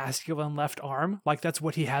of a masculine left arm, like, that's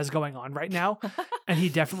what he has going on right now, and he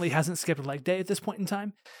definitely hasn't skipped leg day at this point in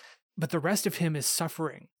time, but the rest of him is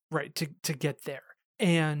suffering, right, to get there.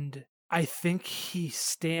 And I think he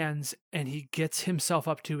stands and he gets himself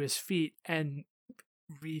up to his feet and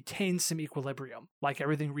retains some equilibrium, like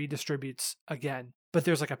everything redistributes again. But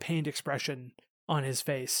there's, like, a pained expression on his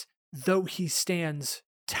face, though he stands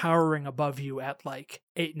towering above you at, like,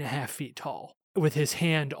 8.5 feet tall, with his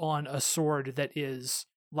hand on a sword that is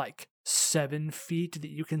like 7 feet that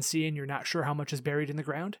you can see and you're not sure how much is buried in the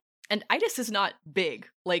ground. And Itis is not big.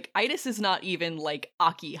 Like, Itis is not even, like,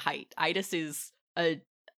 Aki height. Itis is a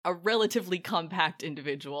relatively compact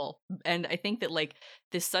individual. And I think that, like,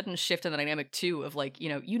 this sudden shift in the dynamic, too, of, like, you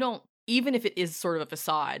know, you don't, even if it is sort of a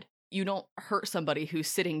facade, you don't hurt somebody who's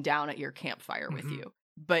sitting down at your campfire with you.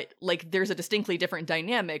 But, like, there's a distinctly different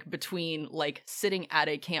dynamic between, like, sitting at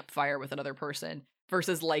a campfire with another person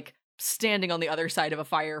versus, like, standing on the other side of a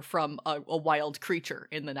fire from a wild creature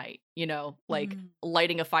in the night, you know? Like,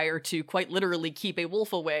 lighting a fire to quite literally keep a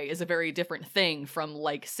wolf away is a very different thing from,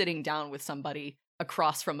 like, sitting down with somebody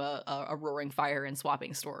across from a roaring fire and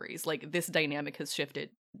swapping stories. Like, this dynamic has shifted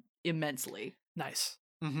immensely. Nice.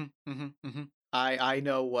 I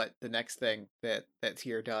know what the next thing that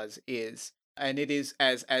Tyr does is, and it is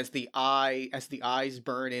as the eyes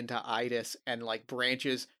burn into Itis and like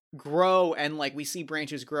branches grow, and like we see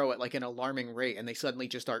branches grow at like an alarming rate, and they suddenly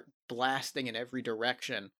just start blasting in every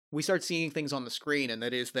direction. We start seeing things on the screen, and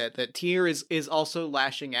that is that Tyr is also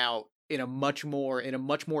lashing out in a much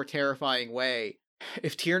more terrifying way.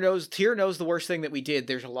 If Tyr knows the worst thing that we did,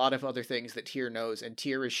 there's a lot of other things that Tyr knows, and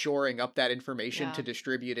Tyr is shoring up that information to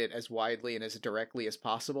distribute it as widely and as directly as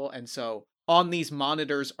possible. And so on these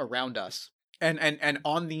monitors around us, and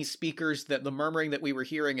on these speakers, that the murmuring that we were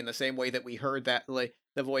hearing in the same way that we heard that, like,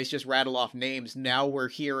 the voice just rattle off names, now we're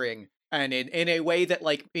hearing, and in a way that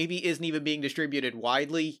like maybe isn't even being distributed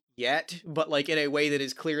widely yet, but like in a way that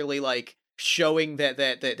is clearly like showing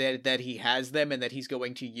that he has them and that he's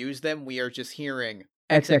going to use them. We are just hearing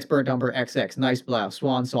XX Burnt Umber XX, Nice Blouse,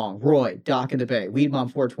 Swan Song, Roy, Dock in the Bay, Weed Mom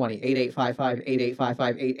 420, 8855,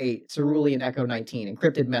 885588, Cerulean Echo 19,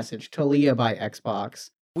 Encrypted Message, Talia by Xbox.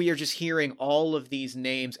 We are just hearing all of these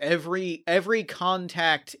names. Every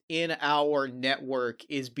contact in our network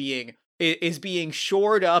is being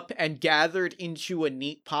shored up and gathered into a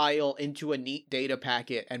neat pile, into a neat data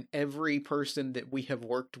packet, and every person that we have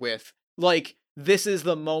worked with, like, this is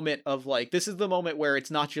the moment where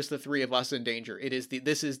it's not just the three of us in danger.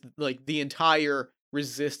 This is the entire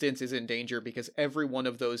resistance is in danger, because every one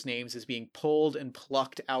of those names is being pulled and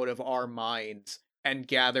plucked out of our minds and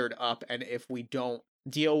gathered up, and if we don't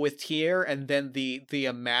deal with Tyr and then the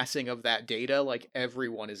amassing of that data, like,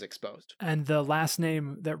 everyone is exposed. And the last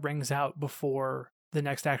name that rings out before the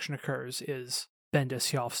next action occurs is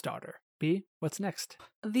Bendis Hjalfsdottir. B, what's next?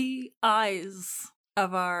 The eyes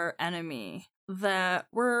of our enemy that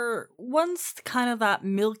were once kind of that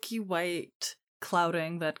milky white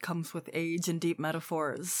clouding that comes with age and deep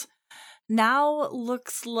metaphors now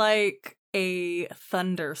looks like a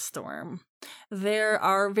thunderstorm. There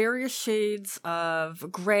are various shades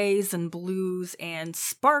of grays and blues and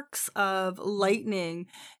sparks of lightning,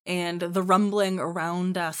 and the rumbling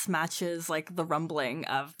around us matches like the rumbling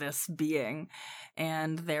of this being.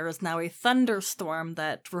 And there is now a thunderstorm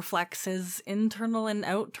that reflects his internal and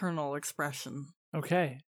outternal expression.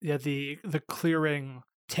 Okay. Yeah, the clearing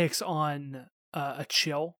takes on a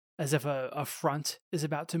chill, as if a front is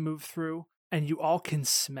about to move through, and you all can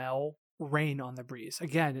smell rain on the breeze.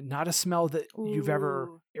 Again, not a smell that you've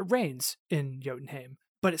ever... It rains in Jotunheim,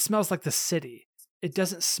 but it smells like the city. It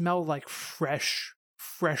doesn't smell like fresh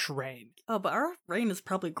rain. Oh, but our rain is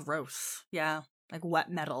probably gross. Yeah, like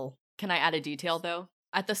wet metal. Can I add a detail, though?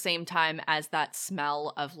 At the same time as that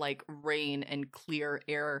smell of, like, rain and clear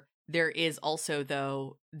air, there is also,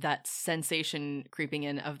 though, that sensation creeping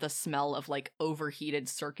in of the smell of, like, overheated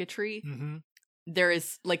circuitry. Mm-hmm. There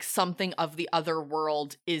is, like, something of the other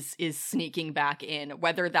world is sneaking back in,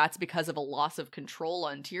 whether that's because of a loss of control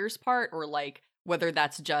on Tyr's part, or, like, whether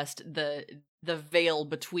that's just the veil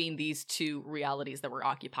between these two realities that we're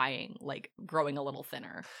occupying, like, growing a little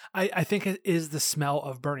thinner. I think it is the smell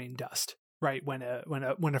of burning dust, right? When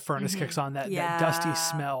a furnace kicks on, that dusty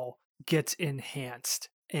smell gets enhanced,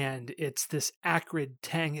 and it's this acrid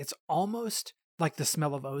tang. It's almost like the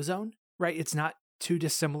smell of ozone, right? It's not too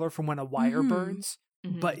dissimilar from when a wire burns,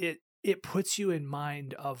 but it puts you in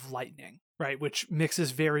mind of lightning, right? Which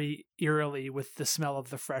mixes very eerily with the smell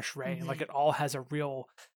of the fresh rain. Like, it all has a real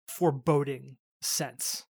foreboding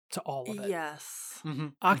sense to all of it. Yes.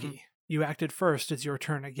 Aki, you acted first. It's your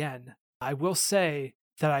turn again. I will say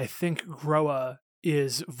that I think Groa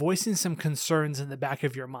is voicing some concerns in the back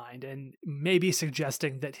of your mind and maybe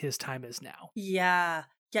suggesting that his time is now. Yeah,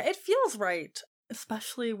 it feels right.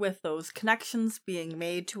 Especially with those connections being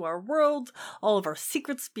made to our world, all of our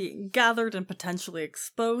secrets being gathered and potentially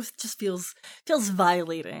exposed, just feels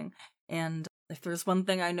violating. And if there's one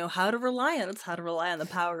thing I know how to rely on, it's how to rely on the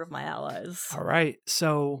power of my allies. All right,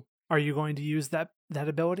 so are you going to use that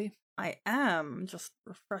ability? I am just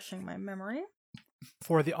refreshing my memory.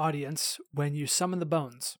 for the audience, when you summon the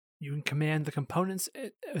bones, you can command the components,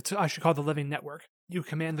 I should call the living network. You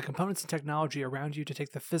command the components and technology around you to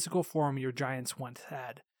take the physical form your giants once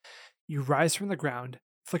had. You rise from the ground,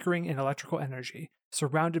 flickering in electrical energy,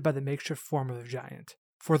 surrounded by the makeshift form of the giant.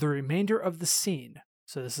 For the remainder of the scene,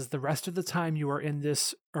 so this is the rest of the time you are in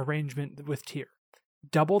this arrangement with Tyr,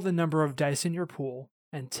 double the number of dice in your pool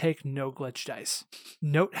and take no glitch dice.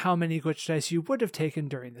 Note how many glitch dice you would have taken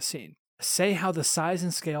during the scene. Say how the size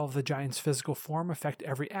and scale of the giant's physical form affect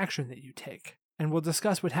every action that you take. And we'll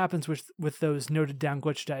discuss what happens with those noted down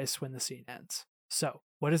glitch dice when the scene ends. So,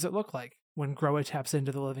 what does it look like when Groa taps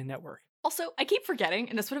into the living network? Also, I keep forgetting,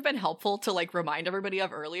 and this would have been helpful to like remind everybody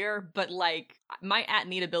of earlier, but like my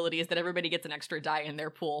at-need ability is that everybody gets an extra die in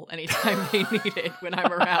their pool anytime they need it when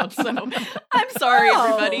I'm around. So I'm sorry,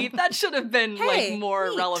 everybody. That should have been like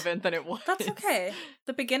more relevant than it was. That's okay.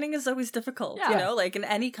 The beginning is always difficult, Yeah. you know, like in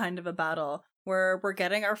any kind of a battle where we're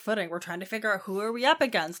getting our footing. We're trying to figure out who are we up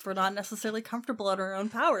against. We're not necessarily comfortable at our own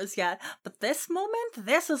powers yet. But this moment,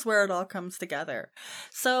 this is where it all comes together.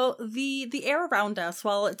 So the air around us,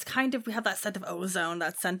 while it's kind of, we have that scent of ozone,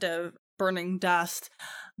 that scent of burning dust,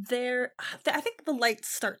 I think the lights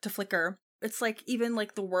start to flicker. It's like even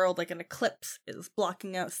like the world, like an eclipse, is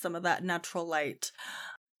blocking out some of that natural light.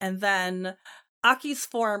 And then Aki's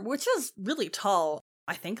form, which is really tall,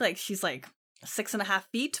 I think like she's like 6.5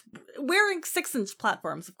 feet, wearing 6-inch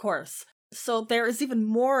platforms, of course. So there is even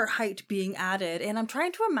more height being added. And I'm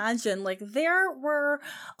trying to imagine, like, there were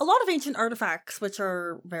a lot of ancient artifacts, which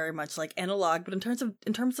are very much like analog, but in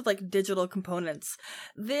terms of like digital components,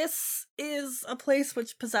 this is a place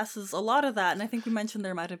which possesses a lot of that. And I think we mentioned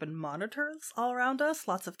there might have been monitors all around us,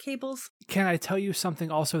 lots of cables. Can I tell you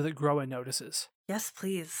something also that Groa notices? Yes,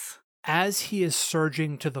 please. As he is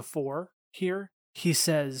surging to the fore here, he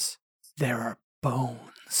says, "There are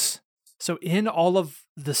bones." So in all of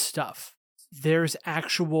the stuff, there's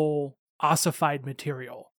actual ossified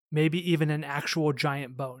material, maybe even an actual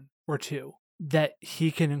giant bone or two that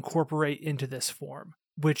he can incorporate into this form,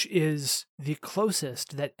 which is the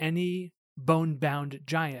closest that any bone-bound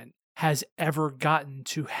giant has ever gotten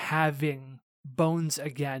to having bones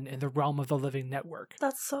again in the realm of the living network.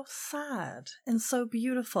 That's so sad and so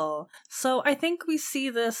beautiful. So I think we see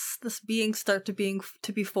this being start to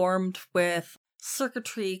be formed with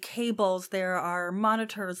circuitry, cables. There are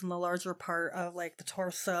monitors in the larger part of like the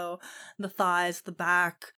torso, the thighs, the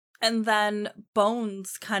back, and then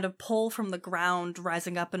bones kind of pull from the ground,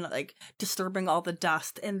 rising up and like disturbing all the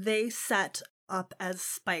dust, and they set up as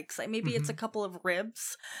spikes. Like maybe it's a couple of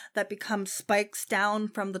ribs that become spikes down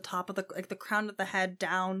from the top of the crown of the head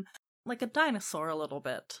down, like a dinosaur a little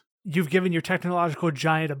bit. You've given your technological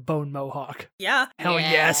giant a bone mohawk. Yeah. Hell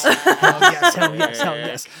Yeah. yes. Hell yes. Hell yes. Hell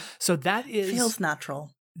yes. So that is... Feels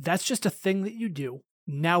natural. That's just a thing that you do.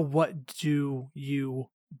 Now what do you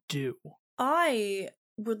do? I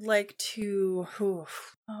would like to...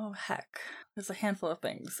 Oh, heck. There's a handful of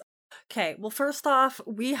things. Okay, well, first off,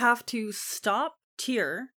 we have to stop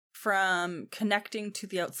Tyr from connecting to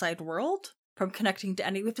the outside world, from connecting to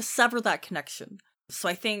any... We have to sever that connection. So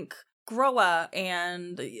I think Groa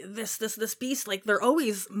and this beast, like, they're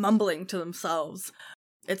always mumbling to themselves.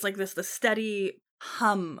 It's like this steady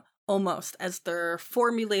hum, almost, as they're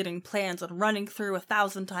formulating plans and running through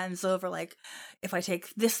 1,000 times over, like, if I take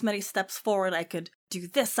this many steps forward, I could do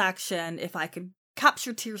this action, if I could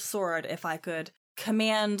capture Tyr's sword, if I could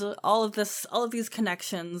command all of these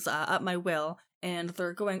connections at my will. And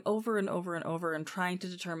they're going over and over and over and trying to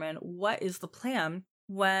determine what is the plan,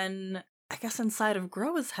 when I guess inside of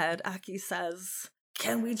Groa's head, Aki says,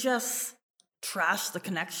 "Can we just trash the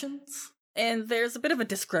connections?" And there's a bit of a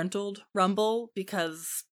disgruntled rumble,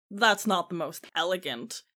 because that's not the most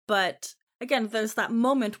elegant. But again, there's that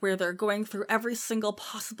moment where they're going through every single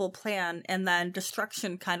possible plan, and then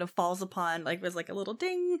destruction kind of falls upon, like, there's like a little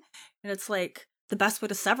ding, and it's like, the best way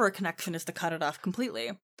to sever a connection is to cut it off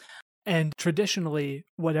completely. And traditionally,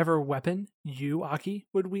 whatever weapon you, Aki,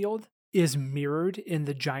 would wield is mirrored in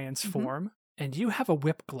the giant's form, and you have a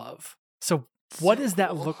whip glove. So what does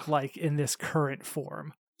that look like in this current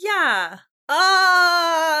form? Yeah.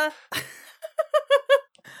 Oh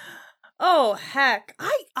heck.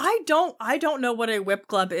 I don't know what a whip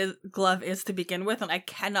glove is to begin with, and I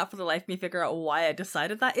cannot for the life of me figure out why I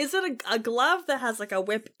decided that. Is it a glove that has like a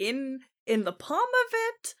whip in the palm of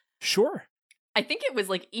it? Sure. I think it was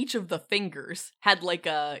like each of the fingers had like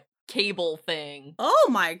a cable thing. Oh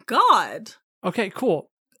my god. Okay, cool.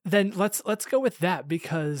 Then let's go with that,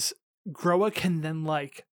 because Groa can then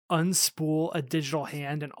like unspool a digital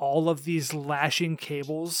hand and all of these lashing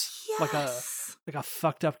cables, like a Yes. like a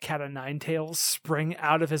fucked up cat of nine tails spring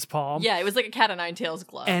out of his palm. Yeah, it was like a cat of nine tails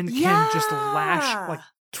glove. And can just lash, like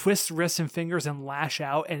twist wrists and fingers and lash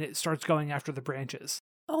out, and it starts going after the branches.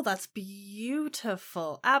 Oh, that's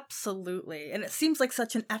beautiful. Absolutely. And it seems like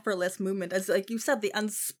such an effortless movement, as like you said, the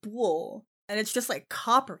unspool. And it's just like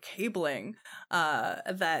copper cabling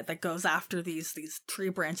that goes after these tree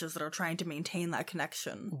branches that are trying to maintain that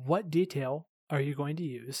connection. What detail are you going to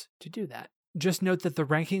use to do that? Just note that the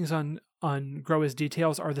rankings on Groa's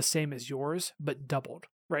details are the same as yours, but doubled,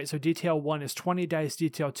 right? So detail 1 is 20 dice,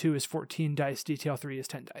 detail 2 is 14 dice, detail 3 is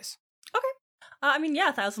 10 dice. Okay. I mean, yeah,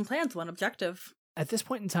 1,000 plans, one objective. At this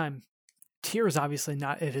point in time, Tyr is obviously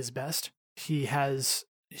not at his best. He has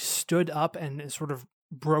stood up and sort of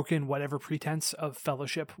broken whatever pretense of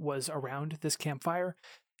fellowship was around this campfire.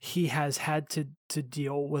 He has had to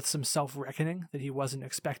deal with some self-reckoning that he wasn't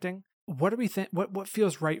expecting. What do we think? What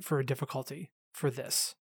feels right for a difficulty for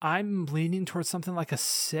this? I'm leaning towards something like a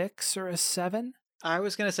 6 or a 7. I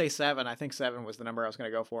was going to say 7. I think 7 was the number I was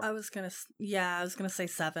going to go for. I was going to say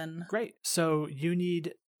 7. Great. So you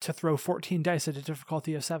need to throw 14 dice at a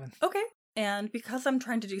difficulty of 7. Okay. And because I'm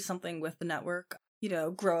trying to do something with the network,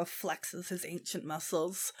 Groa flexes his ancient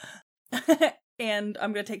muscles. And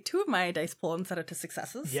I'm going to take 2 of my dice pool and set it to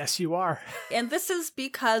successes. Yes, you are. And this is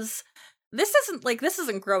because this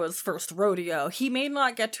isn't Groa's first rodeo. He may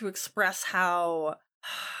not get to express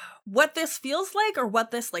what this feels like, or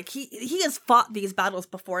what this, like, he has fought these battles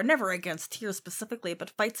before, never against Tyr specifically, but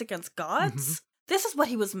fights against gods. Mm-hmm. This is what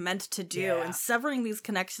he was meant to do, and severing these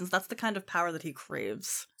connections, that's the kind of power that he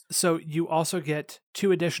craves. So you also get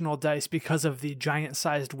 2 additional dice because of the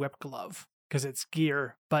giant-sized whip glove, because it's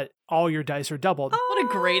gear, but all your dice are doubled. Oh, what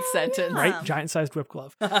a great sentence. Right? Giant-sized whip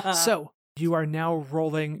glove. So you are now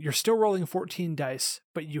you're still rolling 14 dice,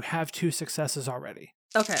 but you have 2 successes already.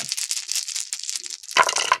 Okay.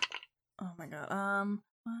 Oh my god. 1,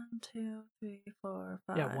 2, 3, 4,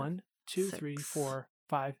 5. Yeah, 1, 2, 6. 3, 4,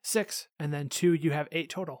 5, 6. And then 2, you have 8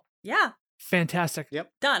 total. Yeah. Fantastic. Yep.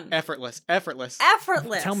 Done. Effortless.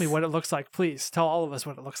 Tell me what it looks like, please. Tell all of us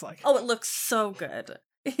what it looks like. Oh, it looks so good.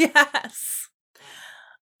 Yes.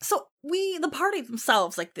 So the party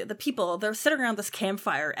themselves, like the people, they're sitting around this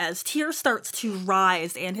campfire as Tyr starts to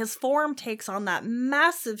rise and his form takes on that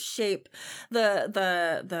massive shape.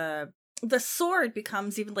 The sword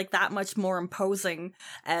becomes even like that much more imposing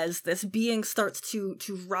as this being starts to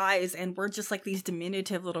rise, and we're just like these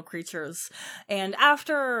diminutive little creatures. And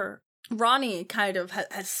after Ronnie kind of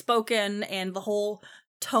has spoken and the whole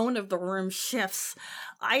tone of the room shifts,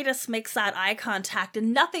 Idis makes that eye contact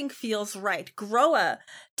and nothing feels right. Groa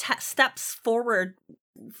steps forward,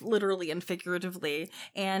 literally and figuratively,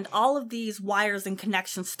 and all of these wires and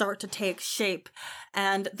connections start to take shape.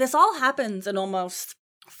 And this all happens in almost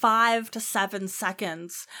 5 to 7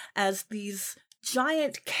 seconds as these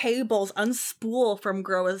giant cables unspool from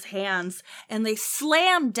Groa's hands, and they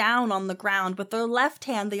slam down on the ground. With their left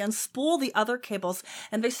hand, they unspool the other cables,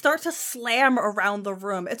 and they start to slam around the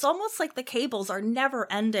room. It's almost like the cables are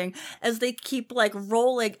never ending as they keep like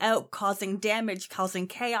rolling out, causing damage, causing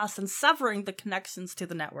chaos, and severing the connections to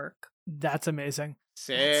the network. That's amazing.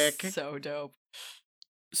 Sick. That's so dope.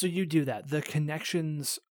 So you do that. The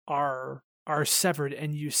connections are severed,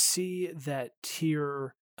 and you see that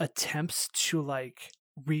Tyr attempts to like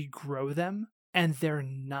regrow them, and they're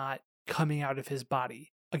not coming out of his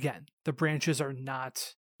body. Again, the branches are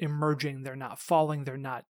not emerging, they're not falling, they're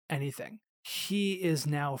not anything. He is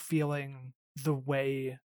now feeling the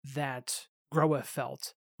way that Groa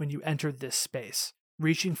felt when you entered this space,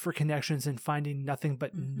 reaching for connections and finding nothing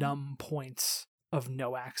but numb points of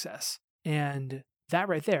no access. And that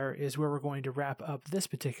right there is where we're going to wrap up this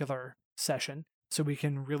particular session, so we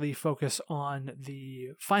can really focus on the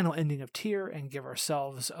final ending of Tyr and give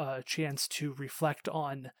ourselves a chance to reflect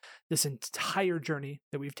on this entire journey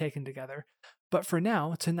that we've taken together. But for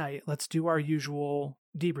now, tonight, let's do our usual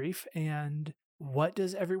debrief. And what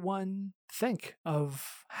does everyone think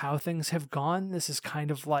of how things have gone? This is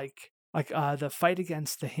kind of like the fight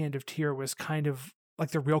against the Hand of Tyr was kind of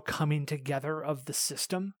like the real coming together of the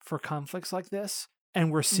system for conflicts like this. And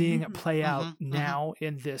we're seeing it play out now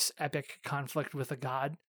in this epic conflict with a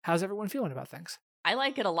god. How's everyone feeling about things? I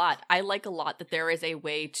like it a lot. I like a lot that there is a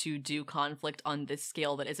way to do conflict on this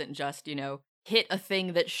scale that isn't just, hit a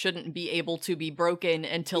thing that shouldn't be able to be broken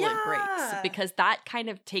until it breaks. Because that kind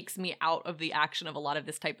of takes me out of the action of a lot of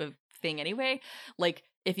this type of thing anyway. Like,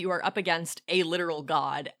 if you are up against a literal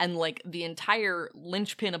god, and like the entire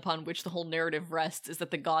linchpin upon which the whole narrative rests is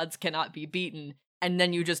that the gods cannot be beaten, and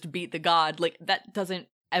then you just beat the god, like that doesn't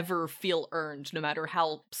ever feel earned, no matter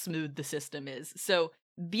how smooth the system is. So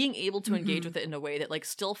being able to engage Mhm. with it in a way that like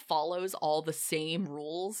still follows all the same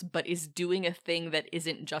rules, but is doing a thing that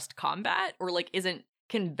isn't just combat or like isn't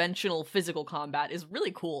conventional physical combat is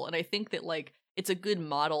really cool. And I think that like it's a good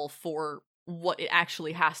model for what it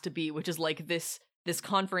actually has to be, which is like this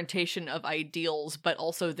confrontation of ideals, but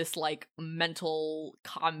also this like mental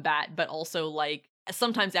combat, but also like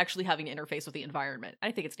sometimes actually having to interface with the environment.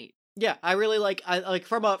 I think it's neat. Yeah, I really like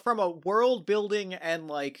from a world building and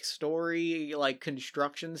like story like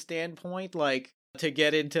construction standpoint, like to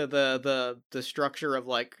get into the structure of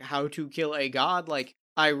like how to kill a god, like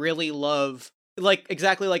I really love, like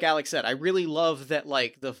exactly like Alex said, I really love that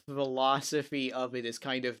like the philosophy of it is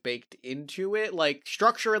kind of baked into it. Like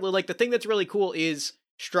structurally, like the thing that's really cool is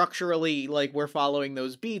structurally like we're following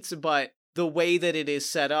those beats, but the way that it is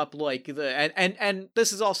set up, like and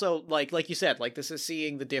this is also like you said, like this is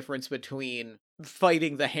seeing the difference between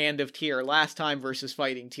fighting the Hand of Tyr last time versus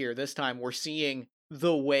fighting Tyr this time. We're seeing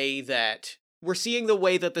the way that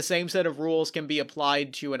the same set of rules can be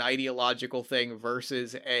applied to an ideological thing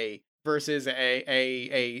versus a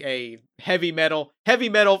heavy metal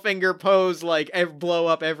finger pose, like blow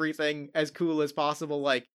up everything as cool as possible,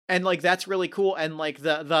 like, and like that's really cool. And like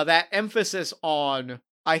the that emphasis on,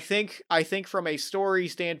 I think from a story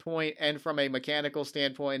standpoint and from a mechanical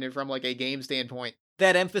standpoint and from like a game standpoint,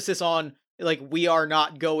 that emphasis on like we are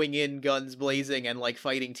not going in guns blazing and like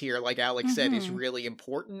fighting Tyr, like Alex said, is really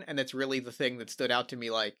important. And it's really the thing that stood out to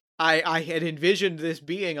me. Like I had envisioned this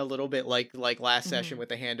being a little bit like last session with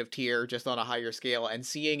the Hand of Tyr, just on a higher scale, and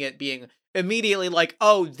seeing it being immediately like,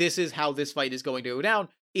 oh, this is how this fight is going to go down,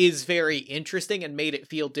 is very interesting and made it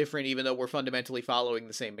feel different, even though we're fundamentally following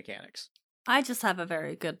the same mechanics. I just have a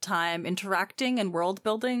very good time interacting and world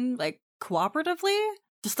building, like, cooperatively.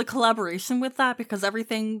 Just the collaboration with that, because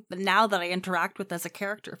everything now that I interact with as a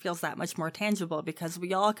character feels that much more tangible because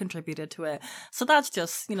we all contributed to it. So that's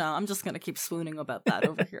just, I'm just going to keep swooning about that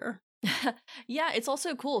over here. Yeah, it's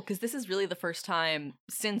also cool because this is really the first time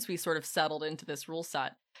since we sort of settled into this rule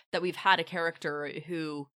set that we've had a character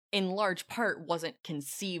who, in large part, wasn't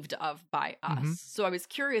conceived of by us. Mm-hmm. So I was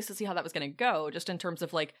curious to see how that was going to go, just in terms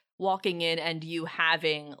of like walking in and you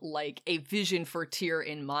having like a vision for Tyr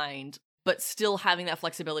in mind, but still having that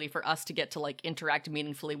flexibility for us to get to like interact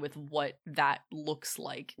meaningfully with what that looks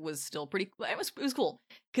like was still pretty, it was cool.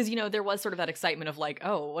 Because, there was sort of that excitement of like,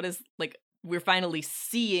 oh, what is, like, we're finally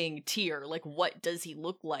seeing Tyr, like, what does he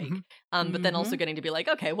look like? Mm-hmm. But then also getting to be like,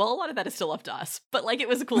 okay, well, a lot of that is still up to us. But like, it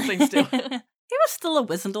was a cool thing to do. He was still a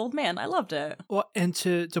wizened old man. I loved it. Well, and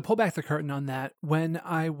to pull back the curtain on that, when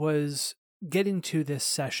I was getting to this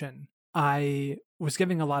session, I was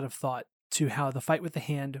giving a lot of thought to how the fight with the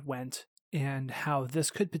Hand went and how this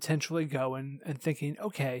could potentially go, and thinking,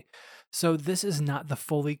 okay, so this is not the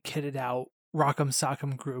fully kitted out Rock'em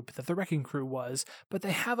Sock'em group that the Wrecking Crew was, but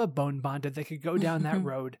they have a bone bonded, they could go down that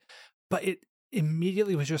road. But it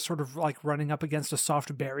immediately was just sort of like running up against a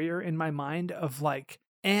soft barrier in my mind of like,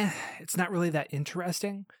 it's not really that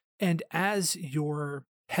interesting. And as your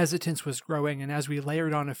hesitance was growing, and as we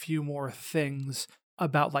layered on a few more things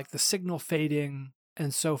about like the signal fading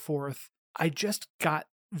and so forth, I just got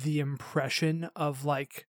the impression of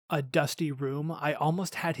like a dusty room. I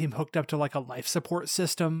almost had him hooked up to like a life support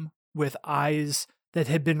system with eyes that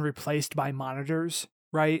had been replaced by monitors,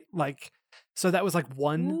 right? Like, so that was like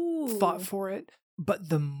one thought for it. But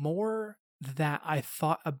the more that I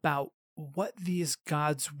thought about what these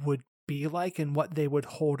gods would be like and what they would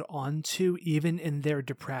hold on to, even in their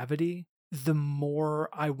depravity, the more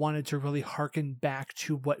I wanted to really hearken back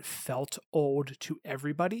to what felt old to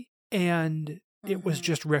everybody. And it was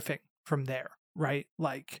just riffing from there, right?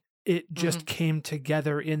 Like, it just came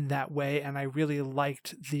together in that way. And I really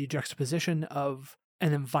liked the juxtaposition of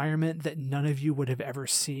an environment that none of you would have ever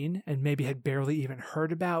seen and maybe had barely even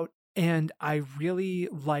heard about. And I really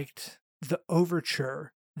liked the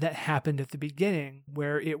overture that happened at the beginning,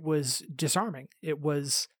 where it was disarming. It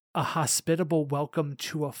was a hospitable welcome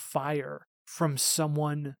to a fire from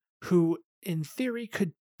someone who, in theory,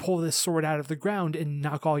 could pull this sword out of the ground and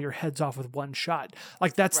knock all your heads off with one shot.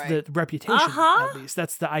 Like, that's the reputation, at least.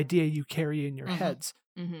 That's the idea you carry in your heads.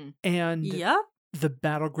 And the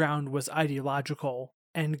battleground was ideological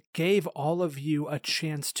and gave all of you a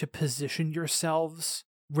chance to position yourselves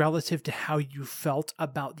relative to how you felt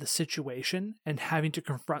about the situation, and having to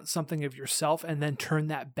confront something of yourself and then turn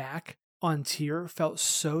that back on Tyr felt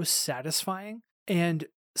so satisfying. And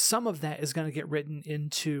some of that is going to get written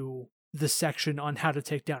into the section on how to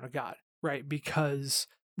take down a god, right? Because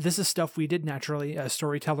this is stuff we did naturally as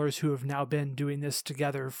storytellers who have now been doing this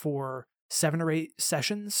together for 7 or 8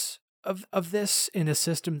 sessions of this in a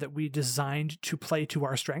system that we designed to play to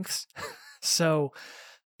our strengths. So,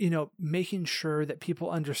 making sure that people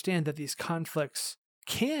understand that these conflicts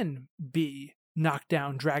can be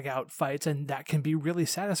knockdown, drag out fights, and that can be really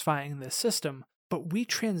satisfying in this system. But we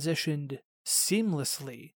transitioned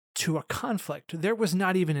seamlessly to a conflict. There was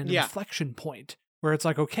not even an inflection point where it's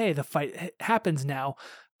like, okay, the fight happens now.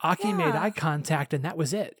 Aki made eye contact and that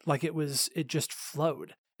was it. Like it just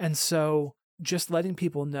flowed. And so just letting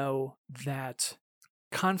people know that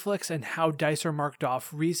conflicts and how dice are marked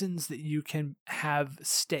off, reasons that you can have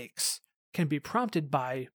stakes, can be prompted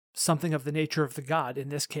by something of the nature of the god, in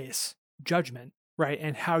this case, judgment, right?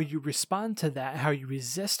 And how you respond to that, how you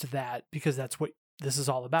resist that, because that's what this is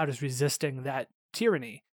all about, is resisting that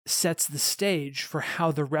tyranny, sets the stage for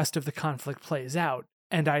how the rest of the conflict plays out.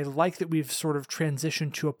 And I like that we've sort of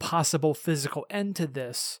transitioned to a possible physical end to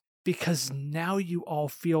this, because now you all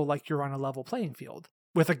feel like you're on a level playing field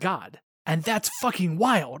with a god. And that's fucking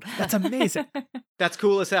wild. That's amazing. That's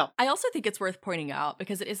cool as hell. I also think it's worth pointing out,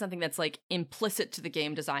 because it is something that's like implicit to the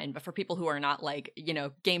game design, but for people who are not like,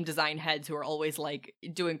 game design heads who are always like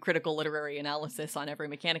doing critical literary analysis on every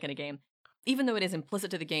mechanic in a game, even though it is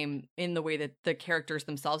implicit to the game in the way that the characters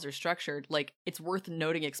themselves are structured, like it's worth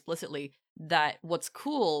noting explicitly that what's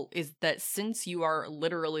cool is that since you are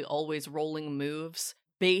literally always rolling moves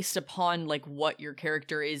based upon like what your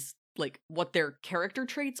character is, like what their character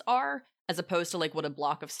traits are, as opposed to like what a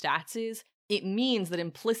block of stats is, it means that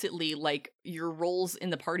implicitly like your roles in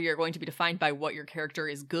the party are going to be defined by what your character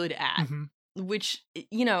is good at. Mm-hmm. Which,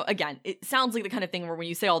 again, it sounds like the kind of thing where when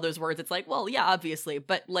you say all those words, it's like, well, yeah, obviously,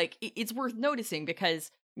 but like it's worth noticing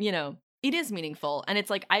because, it is meaningful. And it's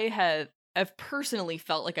like I've personally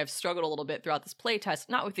felt like I've struggled a little bit throughout this playtest,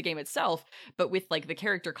 not with the game itself, but with like the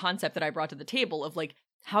character concept that I brought to the table of like,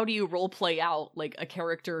 how do you role play out like a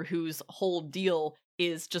character whose whole deal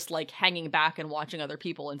is just like hanging back and watching other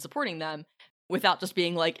people and supporting them without just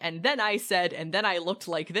being like, and then I said, and then I looked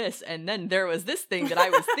like this, and then there was this thing that I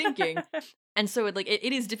was thinking. And so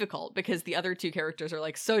it is difficult because the other two characters are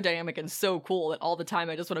like so dynamic and so cool that all the time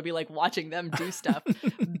I just want to be like watching them do stuff.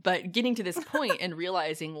 But getting to this point and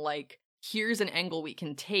realizing like, here's an angle we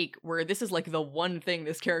can take where this is like the one thing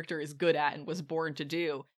this character is good at and was born to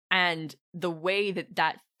do. And the way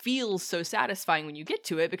that feels so satisfying when you get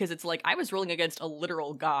to it, because it's like I was rolling against a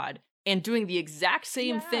literal god and doing the exact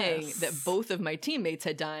same thing that both of my teammates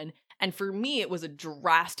had done. And for me, it was a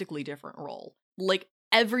drastically different role. Like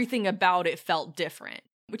everything about it felt different,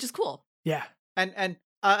 which is cool. Yeah. And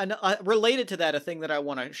related to that, a thing that I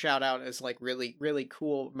want to shout out is like really, really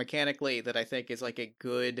cool mechanically that I think is like a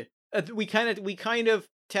good, we kind of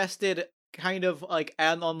tested kind of like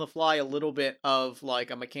and on the fly a little bit of like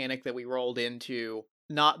a mechanic that we rolled into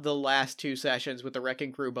not the last two sessions with the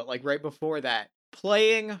Wrecking Crew, but like right before that.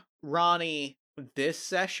 Playing Ranni this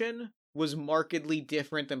session was markedly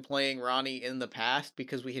different than playing Ranni in the past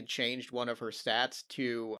because we had changed one of her stats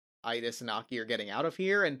to Itis and Aki are getting out of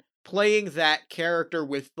here, and playing that character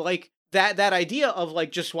with like that idea of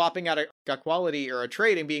like just swapping out a quality or a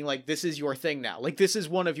trait and being like, this is your thing now. Like this is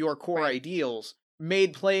one of your core ideals.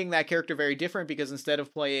 Made playing that character very different because instead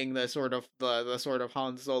of playing the sort of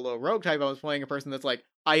Han Solo rogue type, I was playing a person that's like,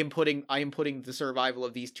 I am putting the survival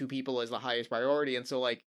of these two people as the highest priority. And so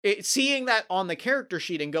like seeing that on the character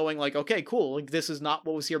sheet and going like, okay, cool, like this is not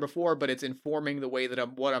what was here before, but it's informing the way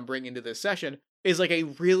that what I'm bringing to this session is like a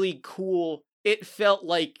really cool. It felt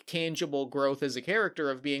like tangible growth as a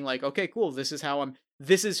character of being like, okay, cool, this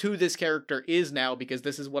is who this character is now because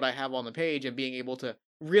this is what I have on the page, and being able to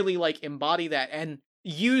really like embody that and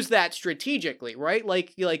use that strategically, right?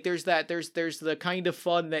 Like there's the kind of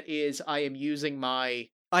fun that is I am using my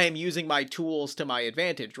tools to my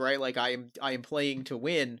advantage, right? Like I am playing to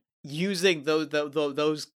win, using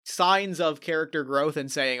those signs of character growth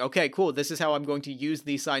and saying, okay, cool, this is how I'm going to use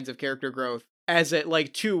these signs of character growth as it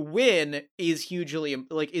like to win is huge.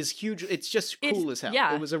 It's just cool as hell.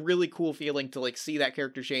 Yeah. It was a really cool feeling to like see that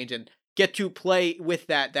character change and get to play with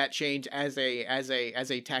that change as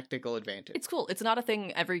a tactical advantage. It's cool. It's not a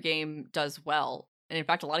thing every game does well. And in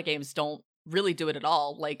fact, a lot of games don't really do it at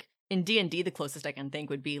all. Like in D&D, the closest I can think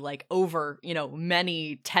would be like over,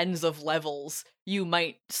 many tens of levels, you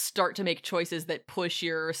might start to make choices that push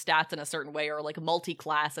your stats in a certain way, or like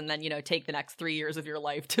multi-class, and then, take the next 3 years of your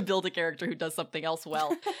life to build a character who does something else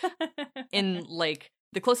well. In like,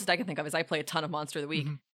 the closest I can think of is I play a ton of Monster of the Week,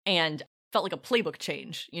 and felt like a playbook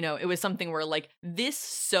change. It was something where like this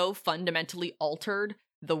so fundamentally altered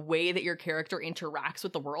the way that your character interacts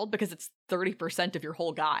with the world because it's 30% of your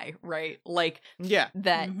whole guy, right? Like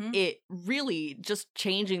that it really just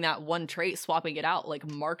changing that one trait, swapping it out, like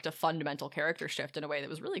marked a fundamental character shift in a way that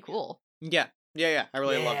was really cool. Yeah. I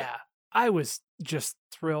really loved it. I was just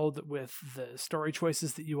thrilled with the story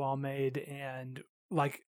choices that you all made, and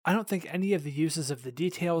like, I don't think any of the uses of the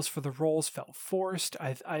details for the roles felt forced.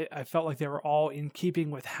 I felt like they were all in keeping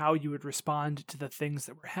with how you would respond to the things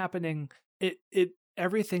that were happening.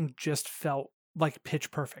 Everything just felt like pitch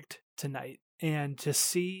perfect tonight. And to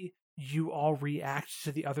see you all react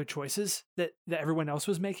to the other choices that everyone else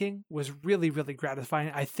was making was really, really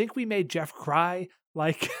gratifying. I think we made Jeff cry.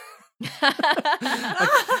 This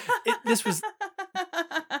was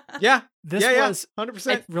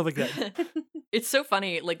 100%. really good. It's so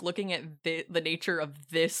funny, like, looking at the nature of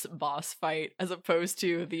this boss fight as opposed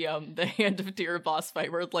to the Hand of Tyr boss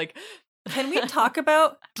fight, where it's like, can we talk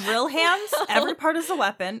about drill hands? Every part is a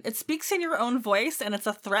weapon. It speaks in your own voice, and it's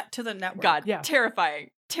a threat to the network. God, yeah.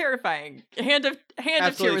 Terrifying. Hand of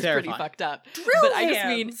Tyr was pretty fucked up. Drill hands. I just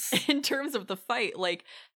mean, in terms of the fight, like,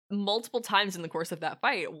 multiple times in the course of that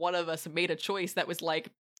fight, one of us made a choice that was like,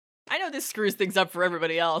 I know this screws things up for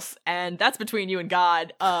everybody else, and that's between you and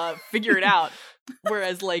God. Figure it out.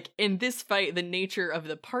 Whereas, like, in this fight, the nature of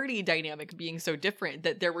the party dynamic being so different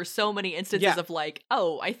that there were so many instances of like,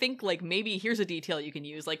 oh, I think, like, maybe here's a detail you can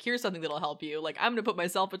use. Like, here's something that'll help you. Like, I'm going to put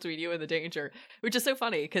myself between you and the danger, which is so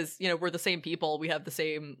funny because, you know, we're the same people. We have the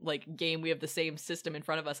same, like, game. We have the same system in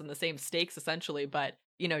front of us and the same stakes, essentially. But,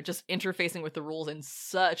 you know, just interfacing with the rules in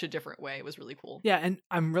such a different way was really cool. Yeah, and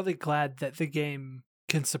I'm really glad that the game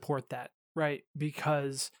can support that, right?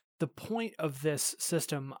 Because the point of this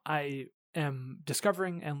system I am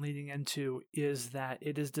discovering and leading into is that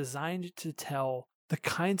it is designed to tell the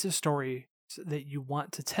kinds of stories that you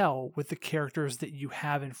want to tell with the characters that you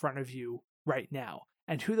have in front of you right now.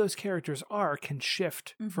 And who those characters are can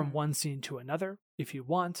shift from one scene to another if you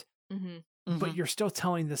want, but you're still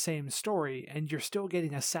telling the same story and you're still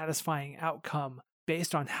getting a satisfying outcome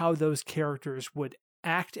based on how those characters would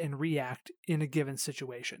act and react in a given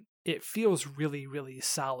situation. It feels really, really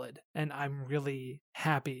solid, and I'm really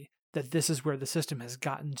happy that this is where the system has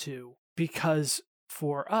gotten to, because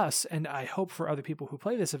for us, and I hope for other people who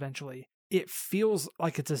play this eventually, it feels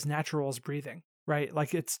like it's as natural as breathing, right?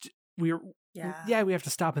 Like we have to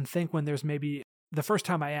stop and think when there's maybe the first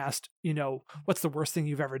time I asked, you know, what's the worst thing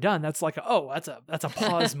you've ever done? That's like, that's a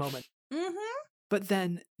pause moment. But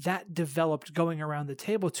then that developed going around the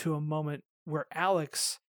table to a moment where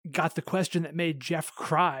Alex got the question that made Jeff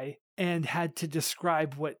cry and had to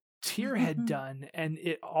describe what Tyr had done, and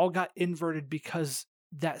it all got inverted because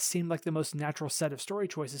that seemed like the most natural set of story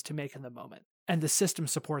choices to make in the moment. And the system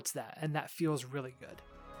supports that, and that feels really good.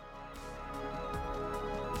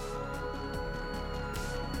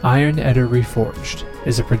 Iron Edda Reforged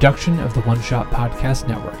is a production of the One Shot Podcast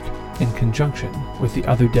Network in conjunction with the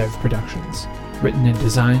Other Dev Productions. Written and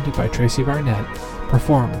designed by Tracy Barnett,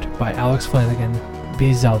 performed by Alex Flanagan,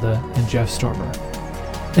 B. Zelda, and Jeff Stormer.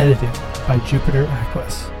 Edited by Jupiter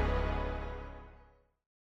Aquas.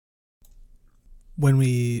 When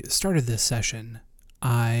we started this session,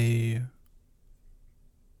 I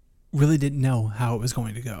really didn't know how it was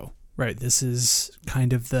going to go. Right, this is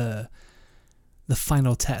kind of the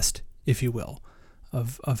final test, if you will,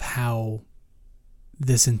 of how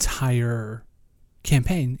this entire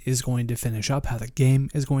campaign is going to finish up, how the game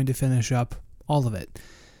is going to finish up, all of it.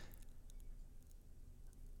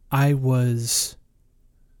 I was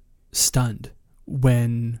stunned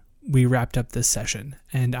when we wrapped up this session,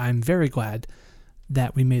 and I'm very glad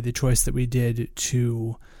that we made the choice that we did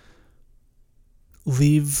to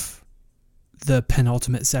leave the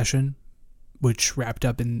penultimate session, which wrapped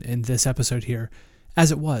up in this episode here,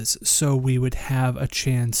 as it was, so we would have a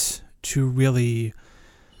chance to really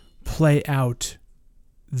play out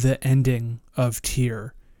the ending of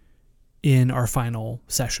Tyr in our final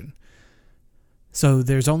session. So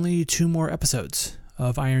there's only 2 more episodes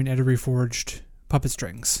of Iron Edda Reforged Puppet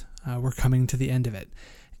Strings. We're coming to the end of it.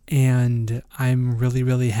 And I'm really,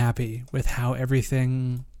 really happy with how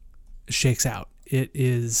everything shakes out. It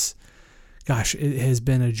has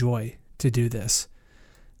been a joy to do this.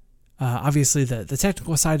 Obviously, the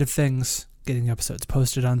technical side of things, getting episodes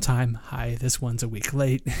posted on time, this one's a week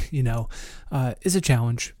late, is a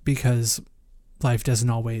challenge because life doesn't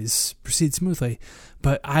always proceed smoothly.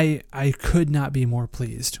 But I could not be more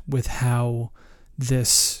pleased with how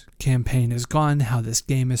this campaign has gone, how this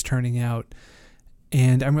game is turning out,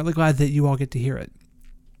 and I'm really glad that you all get to hear it.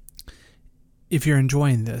 If you're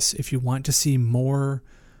enjoying this, if you want to see more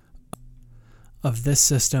of this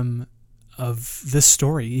system, of this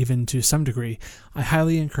story, even to some degree, I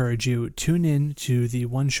highly encourage you tune in to the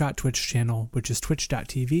One Shot Twitch channel, which is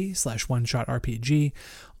twitch.tv/OneShotRPG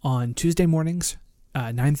on Tuesday mornings,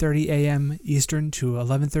 9:30 a.m. Eastern to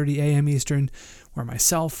 11:30 a.m. Eastern, where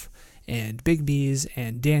myself and Big Bees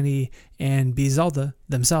and Danny and Bezelda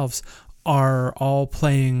themselves are all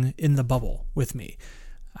playing in the bubble with me.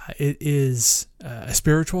 It is a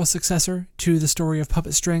spiritual successor to the story of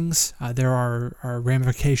Puppet Strings. There are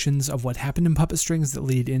ramifications of what happened in Puppet Strings that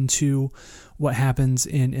lead into what happens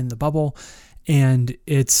in the bubble, and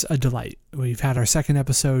it's a delight. We've had our second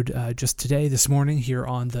episode just today, this morning, here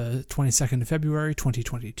on the 22nd of February,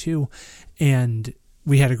 2022, and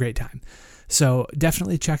we had a great time. So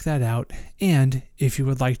definitely check that out. And if you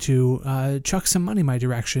would like to chuck some money my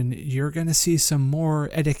direction, you're going to see some more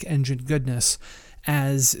Edic Engine goodness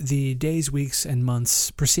as the days, weeks, and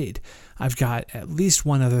months proceed. I've got at least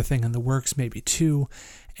one other thing in the works, maybe two,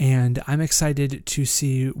 and I'm excited to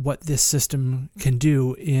see what this system can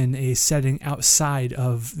do in a setting outside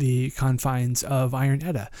of the confines of Iron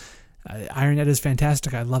Edda. Iron Edda is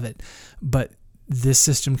fantastic. I love it. But this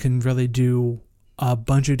system can really do a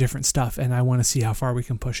bunch of different stuff, and I want to see how far we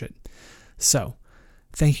can push it. So,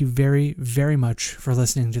 thank you very, very much for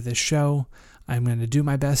listening to this show. I'm going to do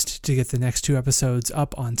my best to get the next 2 episodes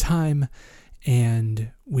up on time,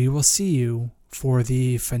 and we will see you for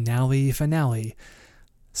the finale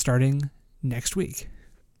starting next week.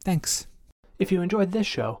 Thanks. If you enjoyed this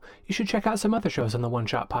show, you should check out some other shows on the One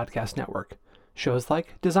Shot Podcast Network. Shows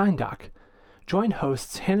like Design Doc. Join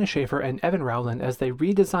hosts Hannah Schaefer and Evan Rowland as they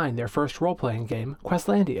redesign their first role-playing game,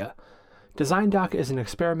 Questlandia. Design Doc is an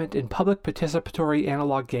experiment in public participatory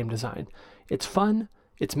analog game design. It's fun,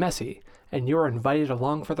 it's messy, and you're invited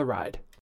along for the ride.